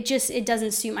 But it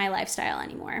doesn't suit my lifestyle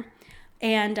anymore.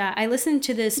 And I listened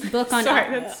to this book on...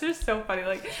 Sorry, that's just so funny.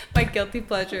 Like, my guilty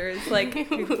pleasure is, like,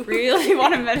 you really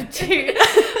want to meditate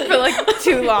for, like,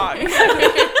 too long.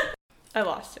 I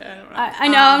lost it. I don't know. I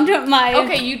know. I'm doing my...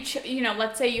 Okay, you know,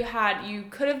 let's say you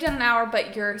could have done an hour,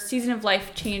 but your season of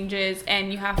life changes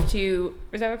and you have to...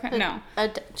 Is that what no.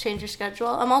 Change your schedule.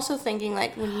 I'm also thinking,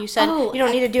 like, when you said you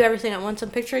don't need to do everything at once, I'm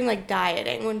picturing, like,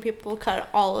 dieting. When people cut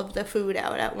all of the food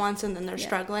out at once and then they're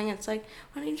struggling, it's like,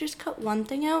 why don't you just cut one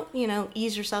thing out? You know,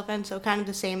 ease yourself in. So kind of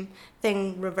the same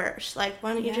thing reversed. Like,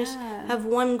 why don't you just have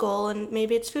one goal and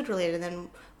maybe it's food related, and then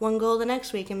one goal the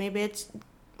next week and maybe it's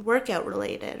workout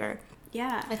related or...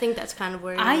 Yeah. I think that's kind of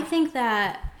where I think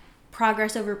that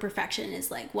progress over perfection is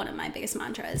like one of my biggest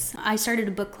mantras. I started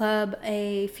a book club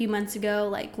a few months ago,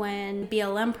 like when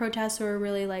BLM protests were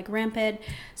really like rampant.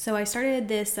 So I started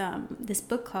this this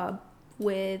book club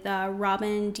with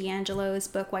Robin DiAngelo's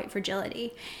book White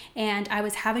Fragility, and I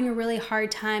was having a really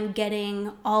hard time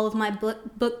getting all of my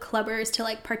book clubbers to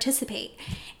like participate.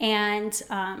 And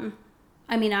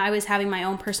I mean, I was having my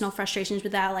own personal frustrations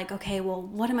with that. Like, okay, well,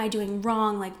 what am I doing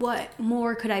wrong? Like, what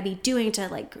more could I be doing to,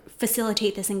 like,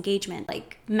 facilitate this engagement?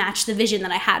 Like, match the vision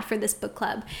that I had for this book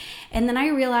club. And then I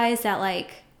realized that,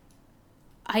 like,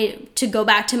 to go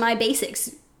back to my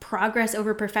basics, progress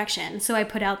over perfection. So I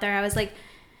put out there, I was like,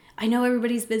 I know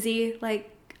everybody's busy.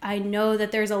 Like, I know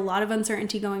that there's a lot of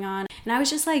uncertainty going on. And I was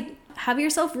just like, have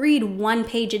yourself read 1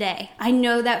 page a day. I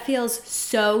know that feels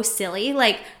so silly.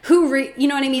 Like, you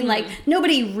know what I mean? Like,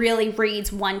 nobody really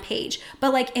reads 1 page.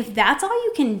 But, like, if that's all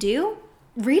you can do,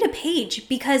 read a page,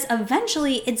 because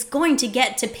eventually it's going to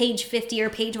get to page 50 or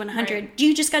page 100. Right.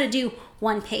 You just got to do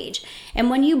 1 page. And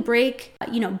when you break,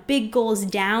 big goals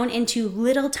down into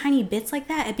little tiny bits like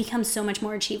that, it becomes so much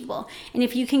more achievable. And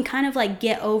if you can kind of, like,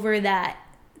 get over that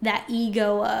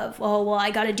ego of, oh, well, I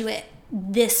got to do it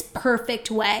this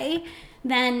perfect way,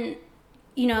 then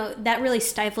that really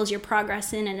stifles your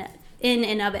progress in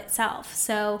and of itself.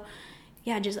 So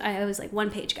yeah, I was like,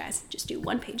 1 page, guys, just do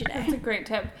 1 page a day. That's a great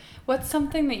tip. What's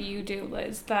something that you do,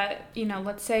 Liz, that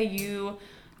let's say you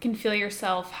can feel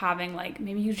yourself having, like,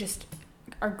 maybe you just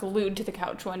are glued to the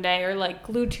couch one day, or like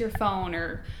glued to your phone,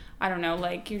 or I don't know,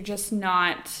 like you're just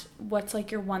not, what's like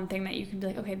your one thing that you can be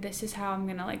like, okay, this is how I'm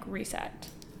gonna like reset?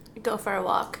 Go for a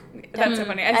walk. That's so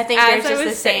funny. I think yours is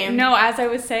the same. No, as I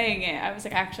was saying it, I was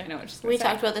like, actually, I know what she's going to say.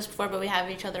 We talked about this before, but we have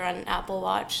each other on an Apple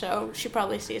Watch, so she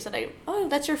probably sees that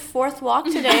that's your 4th walk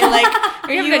today. Like,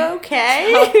 are you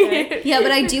okay? Yeah,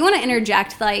 but I do want to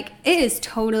interject, like, it is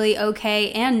totally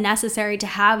okay and necessary to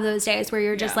have those days where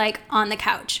you're just, like, on the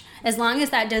couch. As long as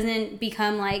that doesn't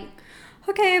become, like,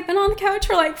 okay, I've been on the couch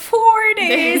for, like, 4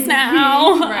 days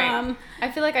now. Right. I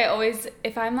feel like I always,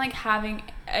 if I'm, like, having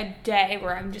a day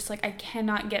where I'm just like, I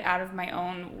cannot get out of my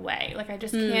own way. Like, I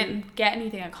just can't get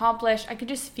anything accomplished. I could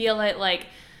just feel it, like,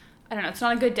 I don't know, it's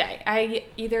not a good day. I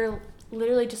either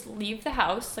literally just leave the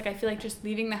house. Like, I feel like just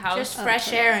leaving the house. Just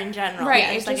fresh air in general. Right.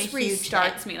 Yeah, it just like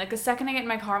restarts me. Like, the second I get in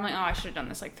my car, I'm like, oh, I should have done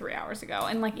this, like, 3 hours ago.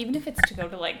 And, like, even if it's to go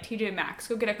to, like, TJ Maxx,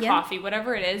 go get a coffee,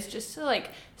 whatever it is, just to, like,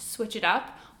 switch it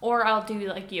up. Or I'll do,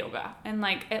 like, yoga. And,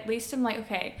 like, at least I'm like,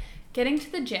 okay, getting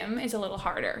to the gym is a little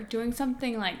harder. Doing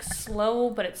something, like,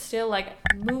 slow, but it's still, like,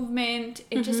 movement.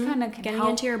 It just kind of can Getting help.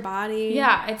 into your body.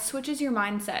 Yeah, it switches your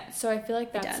mindset. So I feel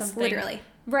like that's something. Literally.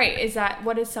 Right.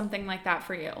 What is something like that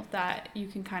for you that you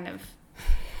can kind of,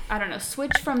 I don't know,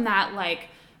 switch from that, like,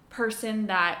 person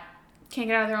that can't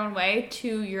get out of their own way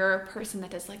to your person that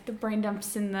does, like, the brain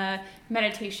dumps and the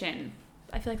meditation?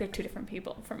 I feel like they're 2 different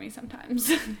people for me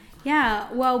sometimes. Yeah.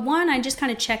 Well, one, I just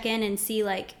kind of check in and see,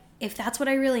 like, if that's what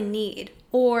I really need,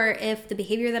 or if the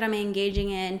behavior that I'm engaging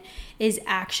in is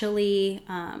actually,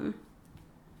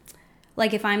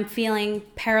 like, if I'm feeling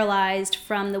paralyzed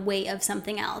from the weight of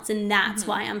something else, and that's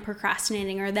why I'm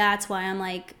procrastinating, or that's why I'm,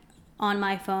 like, on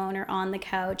my phone or on the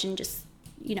couch and just,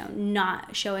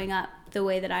 not showing up the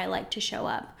way that I like to show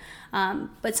up.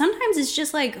 But sometimes it's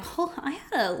just like, I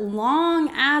had a long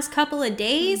ass couple of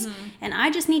days and I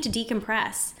just need to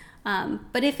decompress.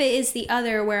 But if it is the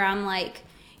other, where I'm like,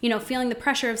 feeling the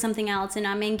pressure of something else and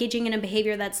I'm engaging in a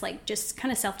behavior that's like just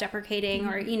kind of self-deprecating,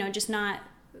 or, just not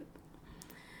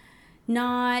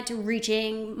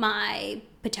reaching my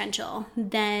potential,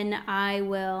 then I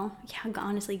will,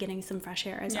 honestly, getting some fresh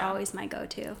air is always my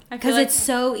go-to, because it's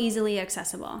so easily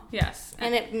accessible. Yes.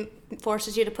 And it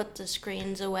forces you to put the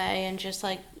screens away and just,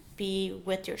 like, be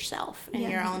with yourself and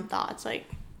your own thoughts. Like,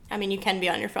 I mean, you can be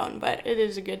on your phone, but it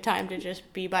is a good time to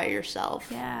just be by yourself.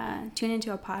 Yeah, tune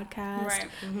into a podcast. Right.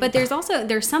 But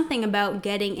there's something about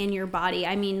getting in your body.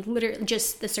 I mean, literally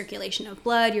just the circulation of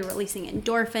blood, you're releasing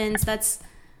endorphins.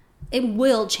 It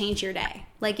will change your day.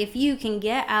 Like, if you can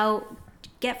get out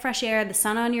get fresh air, the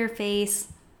sun on your face.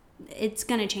 It's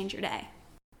going to change your day.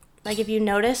 Like if you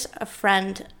notice a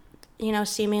friend, you know,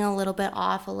 seeming a little bit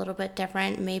off, a little bit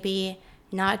different, maybe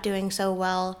not doing so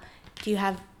well, do you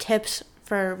have tips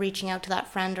for reaching out to that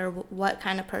friend, or what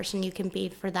kind of person you can be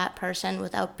for that person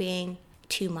without being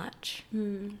too much?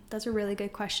 That's a really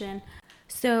good question.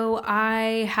 So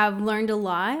I have learned a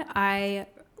lot. I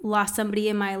lost somebody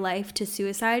in my life to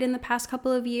suicide in the past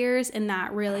couple of years, and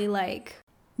that really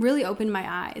opened my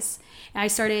eyes. I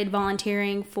started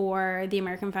volunteering for the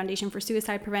American Foundation for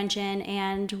Suicide Prevention,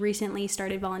 and recently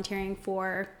started volunteering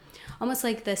for almost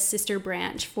like the sister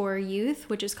branch for youth,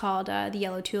 which is called the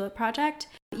Yellow Tulip Project.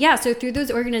 Yeah, so through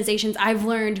those organizations, I've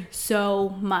learned so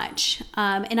much.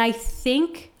 And I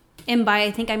think, and by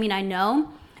I think I mean I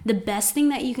know, the best thing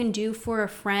that you can do for a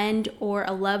friend or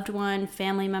a loved one,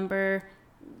 family member,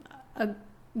 a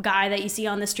guy that you see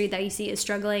on the street that you see is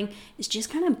struggling, is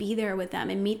just kind of be there with them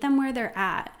and meet them where they're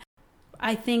at.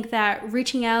 I think that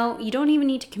reaching out, you don't even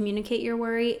need to communicate your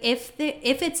worry. If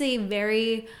it's a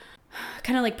very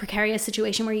kind of like precarious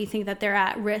situation where you think that they're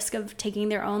at risk of taking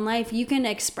their own life, you can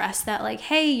express that like,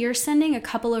 hey, you're sending a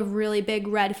couple of really big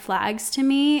red flags to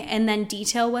me, and then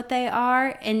detail what they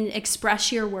are and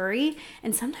express your worry.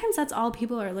 And sometimes that's all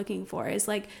people are looking for, is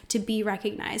like to be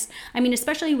recognized. I mean,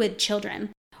 especially with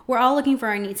children, we're all looking for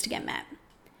our needs to get met,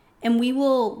 and we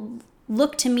will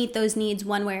look to meet those needs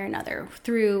one way or another,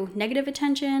 through negative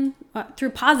attention, through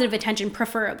positive attention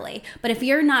preferably. But if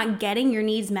you're not getting your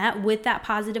needs met with that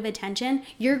positive attention,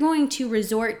 you're going to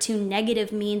resort to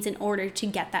negative means in order to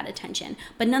get that attention.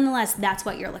 But nonetheless, that's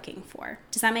what you're looking for.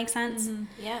 Does that make sense? Mm-hmm.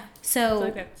 Yeah.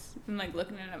 So I'm like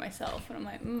looking at it myself, and I'm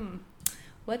like,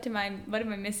 what am I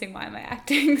missing? Why am I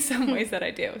acting some ways that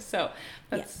I do? So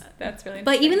that's really interesting.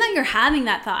 But even though you're having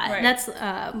that thought, right. That's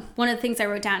one of the things I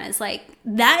wrote down, is like,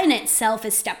 that in itself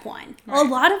is step one. Right. A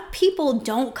lot of people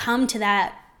don't come to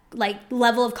that like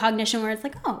level of cognition where it's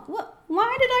like, oh,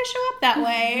 why did I show up that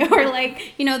way? Or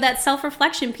like, you know, that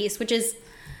self-reflection piece, which is,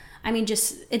 I mean,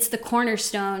 just, it's the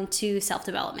cornerstone to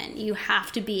self-development. You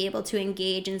have to be able to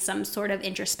engage in some sort of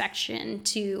introspection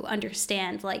to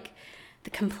understand like the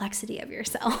complexity of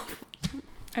yourself.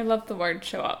 I love the word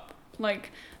show up.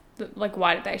 Like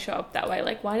why did I show up that way?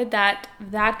 Like, why did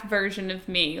that version of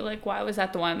me, like, why was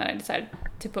that the one that I decided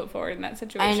to put forward in that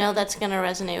situation? I know that's going to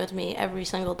resonate with me every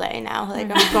single day now.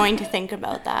 Like, I'm going to think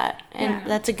about that. And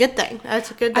that's a good thing.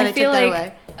 That's good that I took that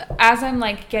away. As I'm,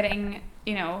 like, getting,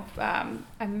 you know,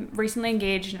 I'm recently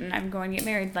engaged and I'm going to get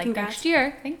married, like, next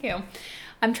year. Thank you.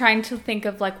 I'm trying to think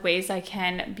of, like, ways I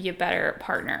can be a better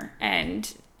partner.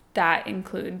 And that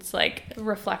includes, like,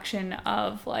 reflection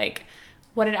of, like,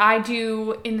 what did I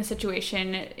do in the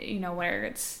situation, you know, where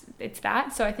it's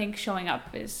that. So I think showing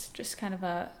up is just kind of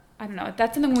I don't know.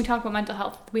 That's something when we talk about mental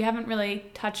health, we haven't really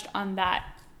touched on that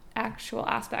actual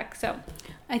aspect. So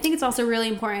I think it's also really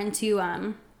important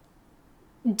to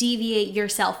deviate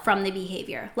yourself from the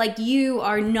behavior. Like, you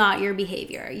are not your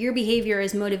behavior. Your behavior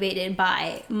is motivated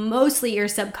by mostly your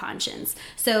subconscious.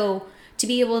 So to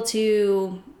be able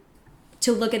to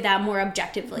look at that more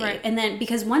objectively. Right. And then,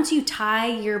 because once you tie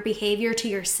your behavior to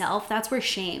yourself, that's where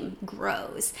shame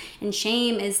grows. And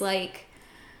shame is like,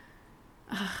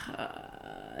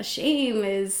 shame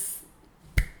is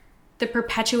the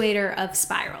perpetuator of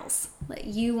spirals. Like,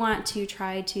 you want to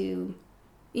try to,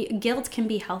 guilt can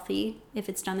be healthy if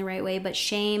it's done the right way, but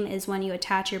shame is when you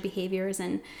attach your behaviors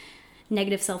and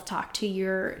negative self-talk to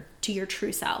your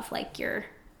true self, like your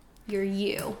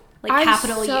you. Like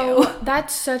capital U.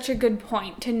 That's such a good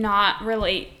point, to not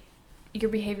relate your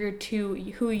behavior to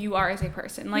who you are as a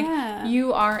person. Like,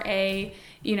 you are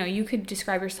you could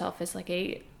describe yourself as like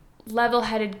a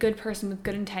level-headed, good person with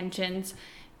good intentions.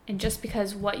 And just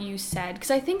because what you said,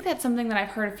 because I think that's something that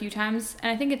I've heard a few times.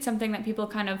 And I think it's something that people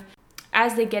kind of,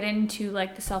 as they get into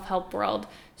like the self-help world,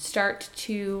 start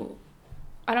to,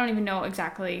 I don't even know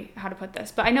exactly how to put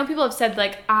this, but I know people have said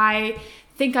like, I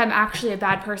think I'm actually a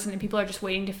bad person, and people are just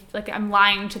waiting to, like, I'm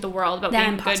lying to the world about being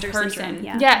a good person. Syndrome,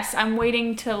 yeah. Yes, I'm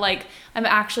waiting to, like, I'm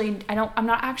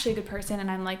not actually a good person, and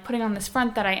I'm like putting on this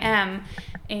front that I am,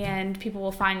 and people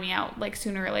will find me out like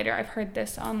sooner or later. I've heard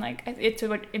this on like, it's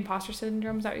what, imposter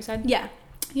syndrome, is that what you said?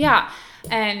 Yeah.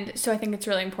 And so I think it's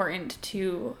really important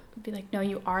to be like, no,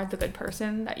 you are the good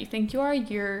person that you think you are.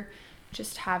 You're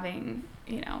just having,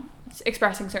 you know,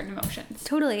 expressing certain emotions.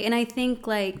 Totally. And I think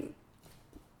like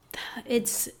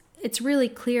it's really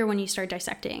clear when you start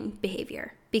dissecting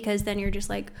behavior, because then you're just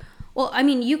like, well, I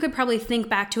mean, you could probably think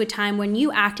back to a time when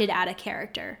you acted out of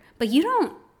character, but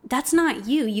that's not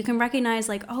you. You can recognize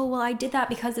like, oh, well, I did that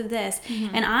because of this.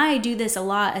 Mm-hmm. And I do this a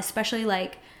lot, especially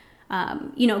like,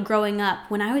 growing up.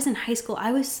 When I was in high school,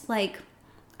 I was like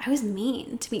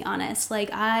mean, to be honest. Like,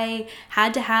 I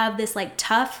had to have this like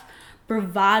tough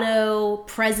bravado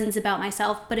presence about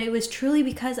myself, but it was truly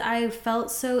because I felt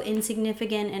so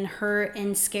insignificant and hurt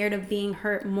and scared of being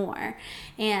hurt more.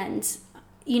 And,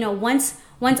 you know, once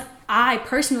I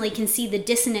personally can see the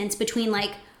dissonance between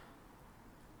like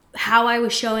how I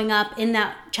was showing up in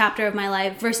that chapter of my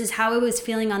life versus how I was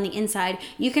feeling on the inside,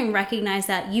 you can recognize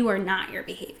that you are not your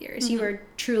behaviors. You are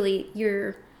truly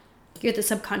you're the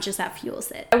subconscious that fuels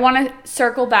it. I want to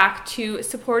circle back to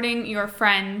supporting your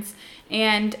friends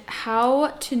and how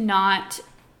to not,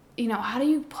 you know, how do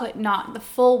you put not the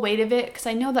full weight of it? Because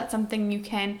I know that's something you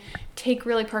can take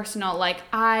really personal. Like,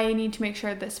 I need to make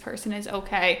sure this person is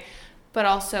okay. But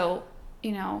also,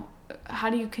 you know,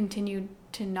 how do you continue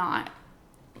to not,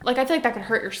 like, I feel like that could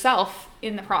hurt yourself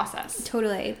in the process.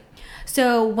 Totally.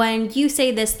 So when you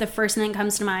say this, the first thing that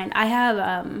comes to mind, I have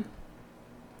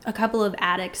a couple of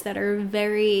addicts that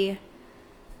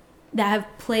have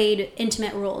played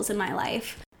intimate roles in my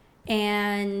life.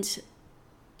 And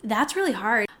that's really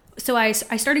hard. So I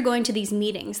started going to these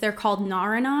meetings. They're called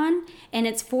Nar-Anon, and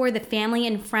it's for the family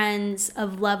and friends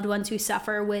of loved ones who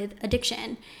suffer with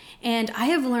addiction. And I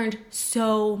have learned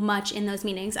so much in those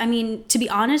meetings. I mean, to be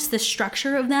honest, the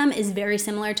structure of them is very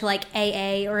similar to like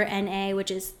AA or NA,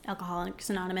 which is Alcoholics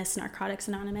Anonymous, Narcotics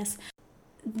Anonymous.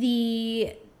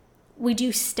 We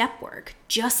do step work,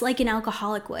 just like an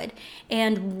alcoholic would.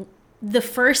 And the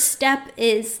first step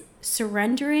is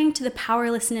surrendering to the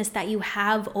powerlessness that you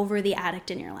have over the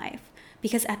addict in your life.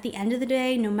 Because at the end of the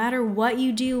day, no matter what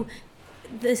you do,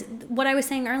 what I was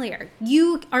saying earlier,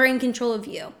 you are in control of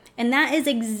you. And that is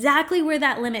exactly where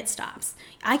that limit stops.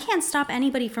 I can't stop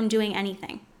anybody from doing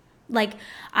anything. Like,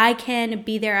 I can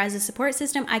be there as a support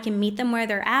system. I can meet them where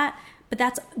they're at. But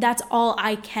that's all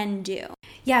I can do.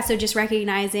 Yeah, so just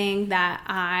recognizing that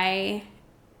I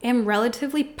am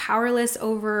relatively powerless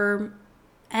over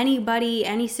anybody,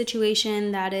 any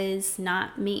situation that is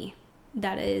not me,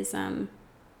 that is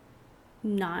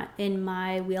not in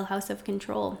my wheelhouse of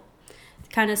control.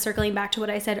 Kind of circling back to what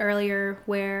I said earlier,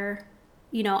 where,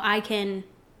 you know, I can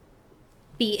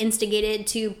be instigated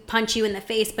to punch you in the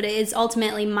face, but it is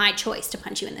ultimately my choice to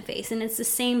punch you in the face. And it's the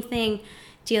same thing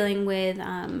dealing with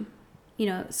you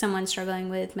know, someone struggling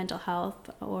with mental health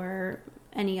or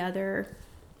any other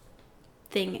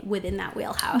thing within that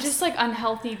wheelhouse. Just like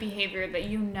unhealthy behavior that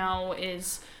you know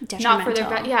is detrimental. Not for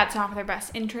their it's not for their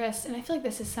best interest. And I feel like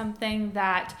this is something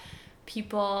that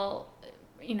people,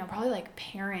 you know, probably like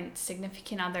parents,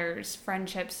 significant others,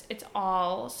 friendships, it's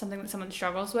all something that someone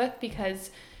struggles with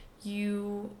because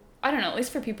I don't know, at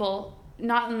least for people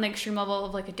not in the extreme level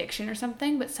of like addiction or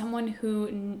something, but someone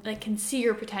who like can see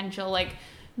your potential, like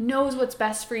knows what's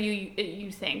best for you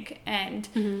think,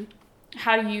 and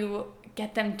how do you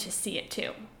get them to see it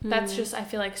too? That's just, I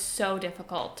feel like, so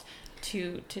difficult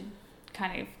to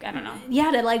kind of, I don't know.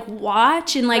 Yeah, to like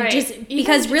watch and like just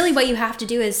because really what you have to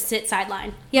do is sit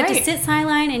sideline. You have to sit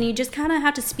sideline and you just kind of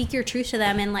have to speak your truth to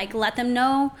them and like let them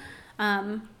know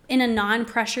in a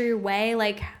non-pressure way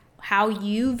like how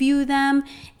you view them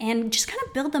and just kind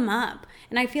of build them up.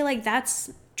 And I feel like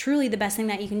that's truly the best thing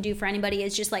that you can do for anybody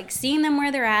is just like seeing them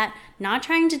where they're at, not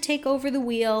trying to take over the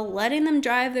wheel, letting them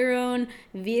drive their own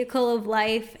vehicle of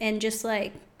life and just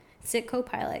like sit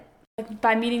co-pilot.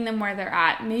 By meeting them where they're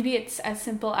at, maybe it's as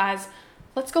simple as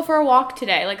let's go for a walk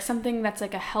today, like something that's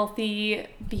like a healthy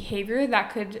behavior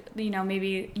that could, you know,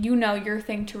 maybe your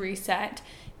thing to reset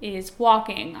is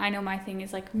walking. I know my thing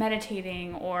is like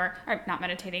meditating or not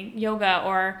meditating, yoga,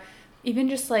 or even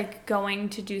just like going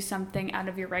to do something out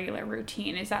of your regular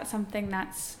routine. Is that something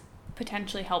that's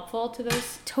potentially helpful to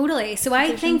those? Totally. So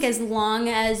I think as long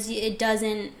as it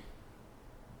doesn't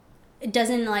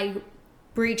like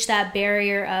breach that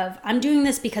barrier of I'm doing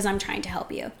this because I'm trying to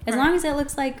help you. As long as it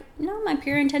looks like, no, my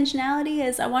pure intentionality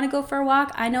is I want to go for a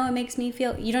walk. I know it makes me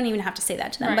feel, you don't even have to say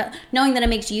that to them, but knowing that it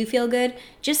makes you feel good,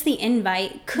 just the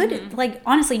invite could like,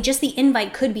 honestly, just the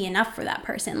invite could be enough for that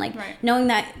person. Like knowing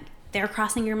that they're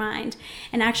crossing your mind.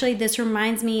 And actually this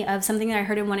reminds me of something that I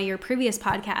heard in one of your previous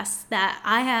podcasts that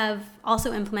I have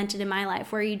also implemented in my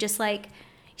life, where you just like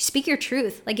speak your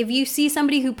truth. Like if you see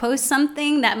somebody who posts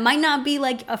something that might not be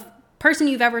like a person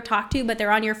you've ever talked to, but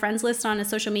they're on your friends list on a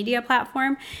social media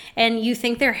platform, and you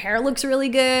think their hair looks really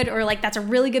good, or like that's a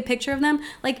really good picture of them,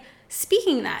 like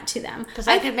speaking that to them. Because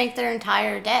that could make their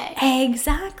entire day.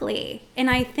 Exactly.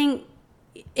 And I think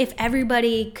if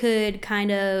everybody could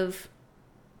kind of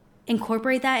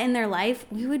incorporate that in their life,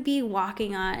 we would be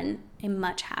walking on a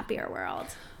much happier world.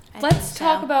 Let's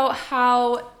talk about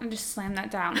how, just slam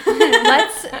that down.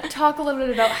 Let's talk a little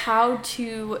bit about how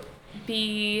to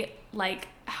be like,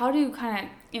 how to kind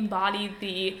of embody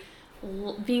the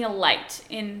being a light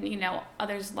in,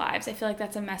 others' lives. I feel like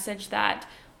that's a message that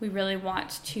we really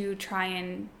want to try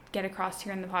and get across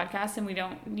here in the podcast, and we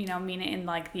don't, mean it in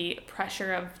like the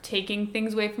pressure of taking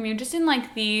things away from you, just in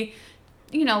like the,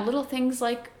 little things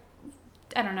like,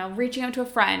 I don't know, reaching out to a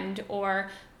friend or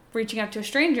reaching out to a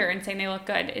stranger and saying they look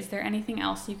good. Is there anything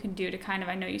else you can do to kind of,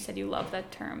 I know you said you love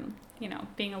that term,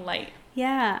 being a light?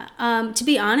 Yeah. To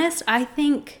be honest, I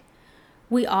think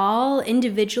we all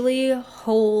individually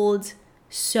hold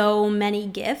so many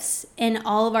gifts, and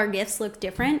all of our gifts look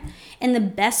different. And the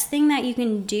best thing that you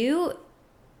can do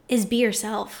is be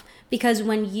yourself, because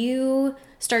when you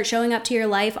start showing up to your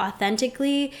life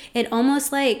authentically, it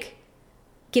almost like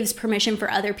gives permission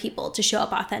for other people to show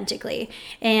up authentically.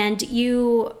 And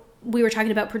we were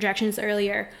talking about projections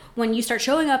earlier. When you start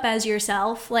showing up as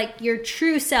yourself, like your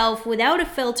true self without a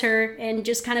filter, and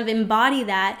just kind of embody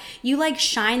that, you like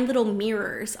shine little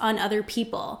mirrors on other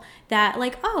people that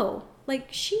like, oh, like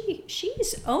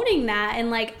she's owning that,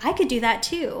 and like I could do that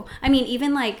too. I mean,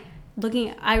 even like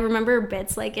I remember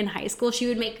Bits, like in high school, she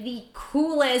would make the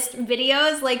coolest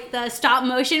videos, like the stop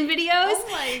motion videos. Oh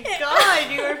my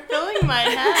god, you were filling my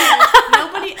head.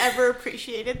 Nobody ever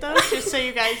appreciated those, just so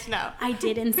you guys know. I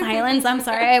did in silence. I'm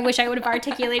sorry. I wish I would have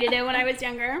articulated it when I was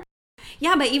younger.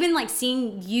 Yeah, but even like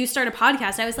seeing you start a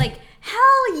podcast, I was like,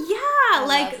 hell yeah,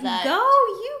 like go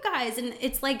you guys. And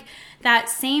it's like that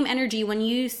same energy when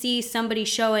you see somebody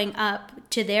showing up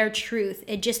to their truth,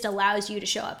 it just allows you to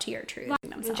show up to your truth.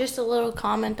 Just a little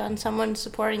comment on someone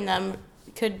supporting them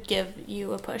could give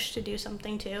you a push to do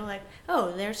something too. Like,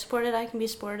 oh, they're supported, I can be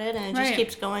supported, and it just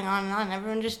keeps going on and on.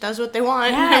 Everyone just does what they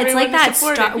want. Yeah, it's like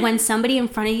that when somebody in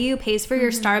front of you pays for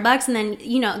your Starbucks, and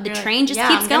then the train just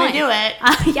keeps going. Do it.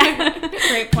 Yeah,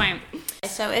 great point.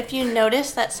 So if you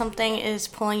notice that something is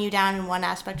pulling you down in one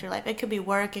aspect of your life, it could be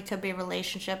work, it could be a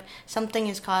relationship, something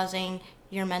is causing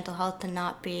your mental health to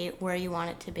not be where you want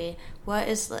it to be, what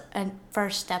is a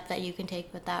first step that you can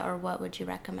take with that, or what would you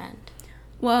recommend?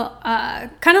 Well,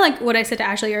 kind of like what I said to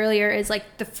Ashley earlier, is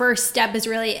like the first step is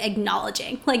really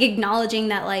acknowledging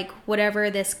that like whatever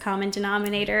this common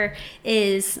denominator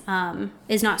is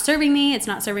not serving me. It's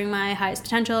not serving my highest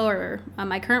potential or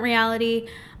my current reality.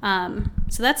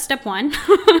 So that's step one.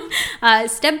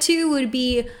 Step two would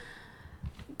be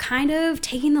kind of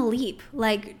taking the leap,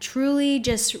 like truly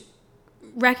just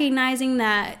recognizing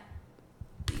that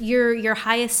your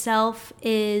highest self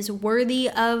is worthy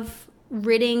of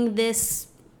ridding this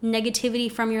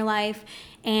negativity from your life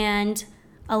and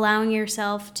allowing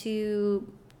yourself to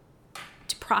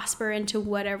prosper into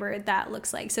whatever that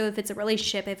looks like. So if it's a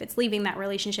relationship, if it's leaving that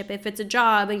relationship, if it's a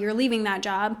job, you're leaving that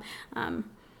job,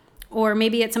 or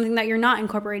maybe it's something that you're not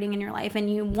incorporating in your life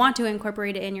and you want to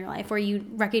incorporate it in your life, or you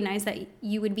recognize that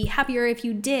you would be happier if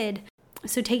you did.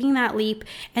 So taking that leap,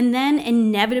 and then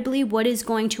inevitably what is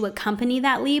going to accompany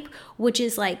that leap, which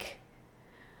is like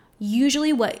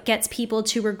usually what gets people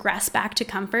to regress back to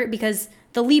comfort, because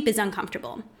the leap is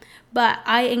uncomfortable. But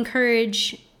I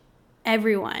encourage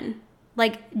everyone,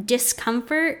 like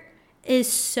discomfort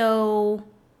is so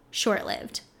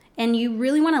short-lived. And you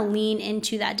really want to lean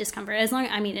into that discomfort, as long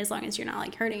as you're not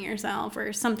like hurting yourself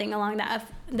or something along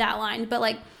that line. But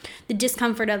like the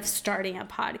discomfort of starting a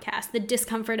podcast, the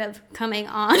discomfort of coming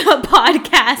on a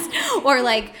podcast, or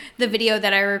like the video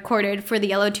that I recorded for the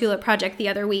Yellow Tulip Project the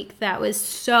other week that was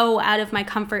so out of my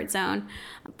comfort zone.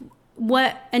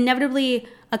 What inevitably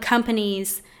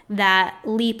accompanies that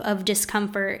leap of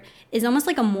discomfort is almost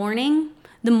like a mourning,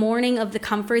 the mourning of the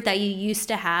comfort that you used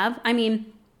to have. I mean,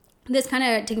 this kind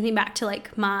of takes me back to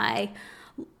like my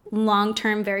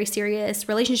long-term, very serious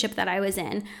relationship that I was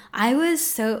in. I was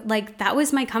so like, that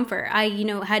was my comfort. I,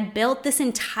 had built this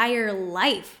entire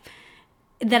life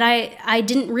that I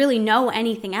didn't really know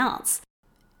anything else.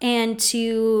 And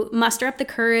to muster up the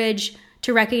courage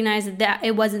to recognize that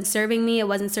it wasn't serving me, it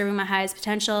wasn't serving my highest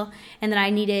potential, and that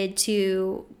I needed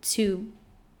to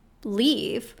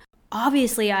leave.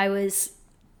 Obviously, I was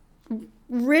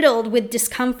riddled with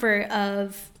discomfort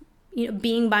of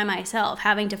being by myself,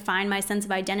 having to find my sense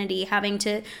of identity, having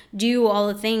to do all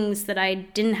the things that I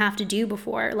didn't have to do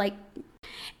before.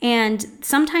 And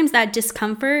sometimes that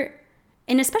discomfort,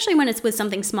 and especially when it's with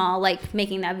something small, like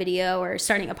making that video or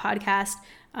starting a podcast,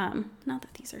 not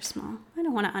that these are small, I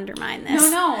don't want to undermine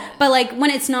this. No. But like when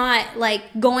it's not like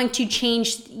going to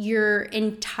change your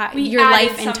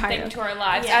life entirely to our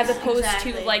lives, yes, as opposed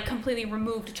exactly. to like completely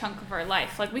removed a chunk of our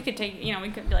life. Like we could take, we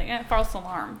could be like, false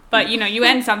alarm, but you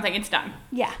end something, it's done.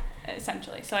 Yeah,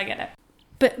 essentially. So I get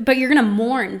it. But you're gonna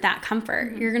mourn that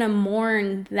comfort. Mm-hmm. You're gonna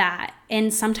mourn that,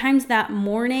 and sometimes that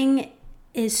mourning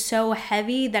is so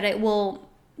heavy that it will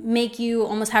make you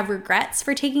almost have regrets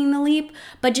for taking the leap,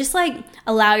 but just like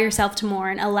allow yourself to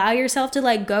mourn, allow yourself to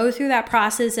like go through that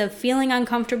process of feeling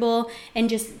uncomfortable and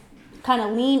just kind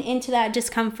of lean into that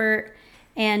discomfort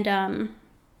and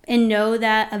know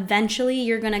that eventually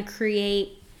you're going to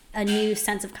create a new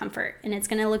sense of comfort, and it's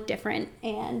going to look different,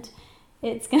 and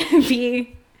it's going to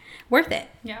be worth it.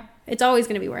 Yeah. It's always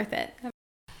going to be worth it.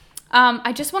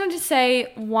 I just wanted to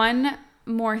say one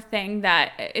more thing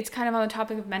that it's kind of on the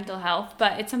topic of mental health,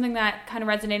 but it's something that kind of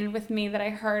resonated with me that I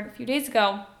heard a few days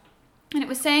ago. And it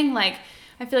was saying, like,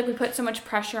 I feel like we put so much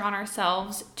pressure on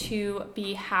ourselves to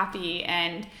be happy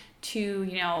and to,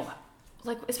 you know,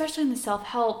 like, especially in the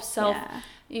self-help,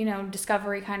 you know,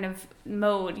 discovery kind of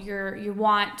mode, you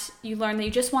learn that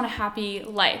you just want a happy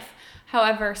life.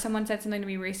 However, someone said something to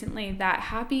me recently that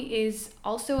happy is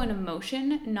also an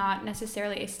emotion, not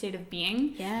necessarily a state of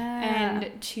being. Yeah.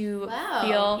 And to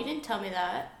feel... You didn't tell me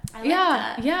that. I like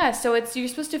that. Yeah. So you're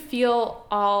supposed to feel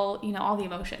all the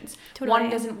emotions. Totally. One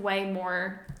doesn't weigh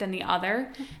more than the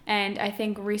other. And I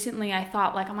think recently I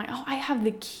thought, like, I'm like, oh, I have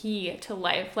the key to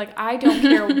life. Like, I don't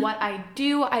care what I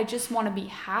do. I just want to be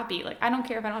happy. Like, I don't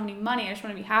care if I don't have any money. I just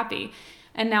want to be happy.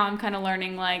 And now I'm kind of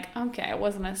learning, like, okay, I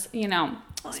wasn't as,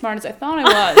 smart as I thought I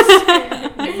was.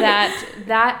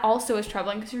 that also is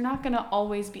troubling because you're not going to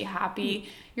always be happy.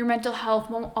 Your mental health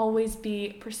won't always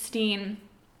be pristine.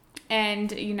 And,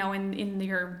 in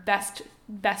your best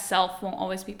self won't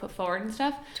always be put forward and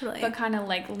stuff. Totally. But kind of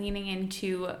like leaning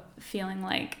into feeling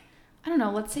like, I don't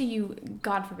know, let's say you,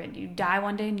 God forbid, you die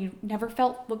one day and you never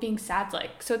felt what being sad's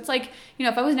like. So it's like,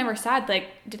 if I was never sad, like,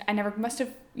 I never must have,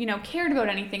 cared about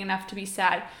anything enough to be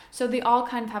sad. So they all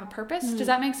kind of have a purpose. Does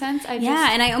that make sense?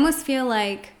 And I almost feel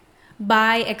like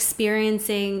by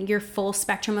experiencing your full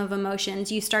spectrum of emotions,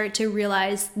 you start to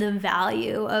realize the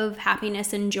value of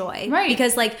happiness and joy. Right.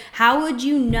 Because, like, how would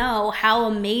you know how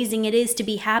amazing it is to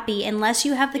be happy unless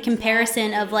you have the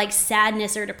comparison of, like,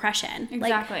 sadness or depression?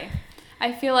 Exactly.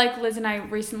 I feel like Liz and I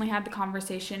recently had the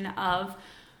conversation of,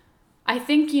 I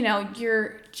think,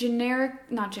 you're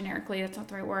not generically, that's not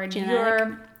the right word.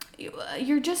 Generic.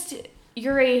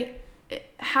 You're a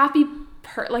happy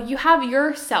like you have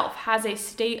yourself has a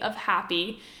state of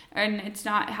happy, and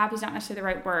happy's not necessarily the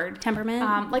right word.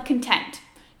 Temperament. Like content.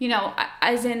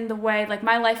 As in the way, like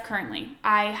my life currently,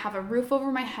 I have a roof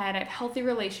over my head, I have healthy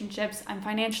relationships, I'm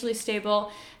financially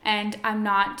stable, and I'm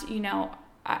not,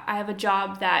 I have a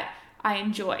job that I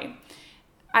enjoy.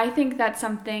 I think that's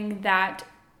something that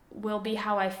will be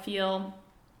how I feel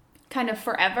kind of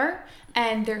forever.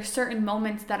 And there's certain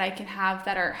moments that I can have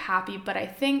that are happy, but I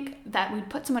think that we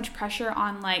put so much pressure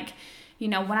on, like,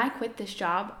 when I quit this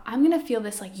job, I'm going to feel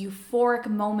this like euphoric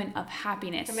moment of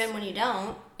happiness. And then when you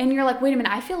don't. And you're like, wait a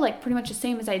minute, I feel like pretty much the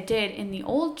same as I did in the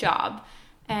old job.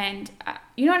 And,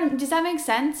 does that make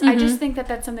sense? Mm-hmm. I just think that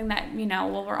that's something that,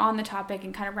 while we're on the topic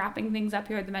and kind of wrapping things up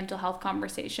here with the mental health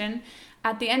conversation,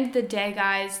 at the end of the day,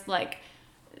 guys, like,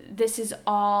 it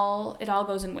all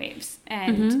goes in waves.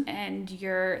 And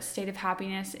your state of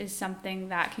happiness is something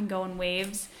that can go in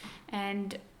waves.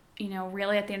 And,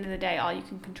 really at the end of the day, all you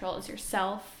can control is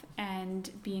yourself and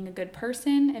being a good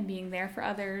person and being there for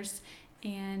others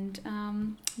and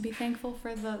be thankful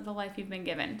for the life you've been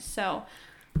given. So...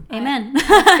 Amen.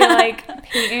 I feel like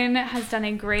Peyton has done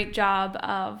a great job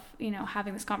of,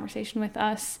 having this conversation with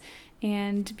us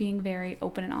and being very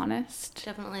open and honest.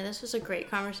 Definitely. This was a great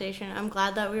conversation. I'm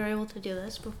glad that we were able to do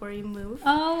this before you move.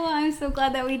 Oh, I'm so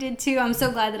glad that we did too. I'm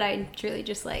so glad that I truly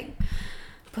just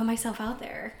put myself out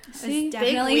there. See, it's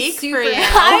definitely big week super. for you.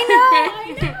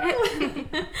 I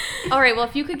know. All right. Well,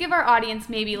 if you could give our audience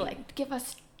maybe give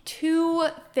us 2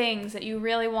 things that you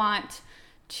really want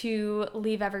to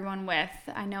leave everyone with.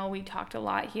 I know we talked a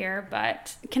lot here,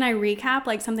 but... Can I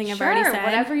recap something I've already said? Sure,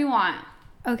 whatever you want.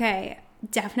 Okay,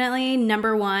 definitely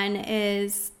number 1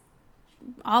 is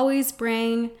always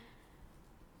bring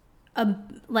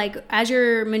as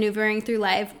you're maneuvering through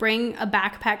life, bring a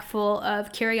backpack full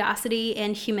of curiosity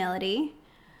and humility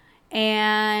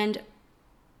and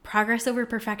progress over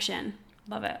perfection.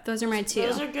 Love it. Those are my 2.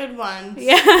 Those are good ones.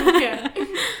 Yeah.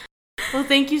 Well,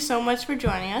 thank you so much for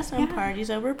joining us on Parties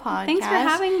Over Podcast. Thanks for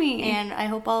having me. And I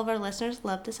hope all of our listeners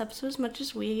loved this episode as much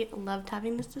as we loved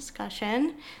having this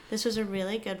discussion. This was a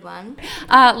really good one.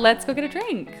 Let's go get a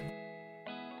drink.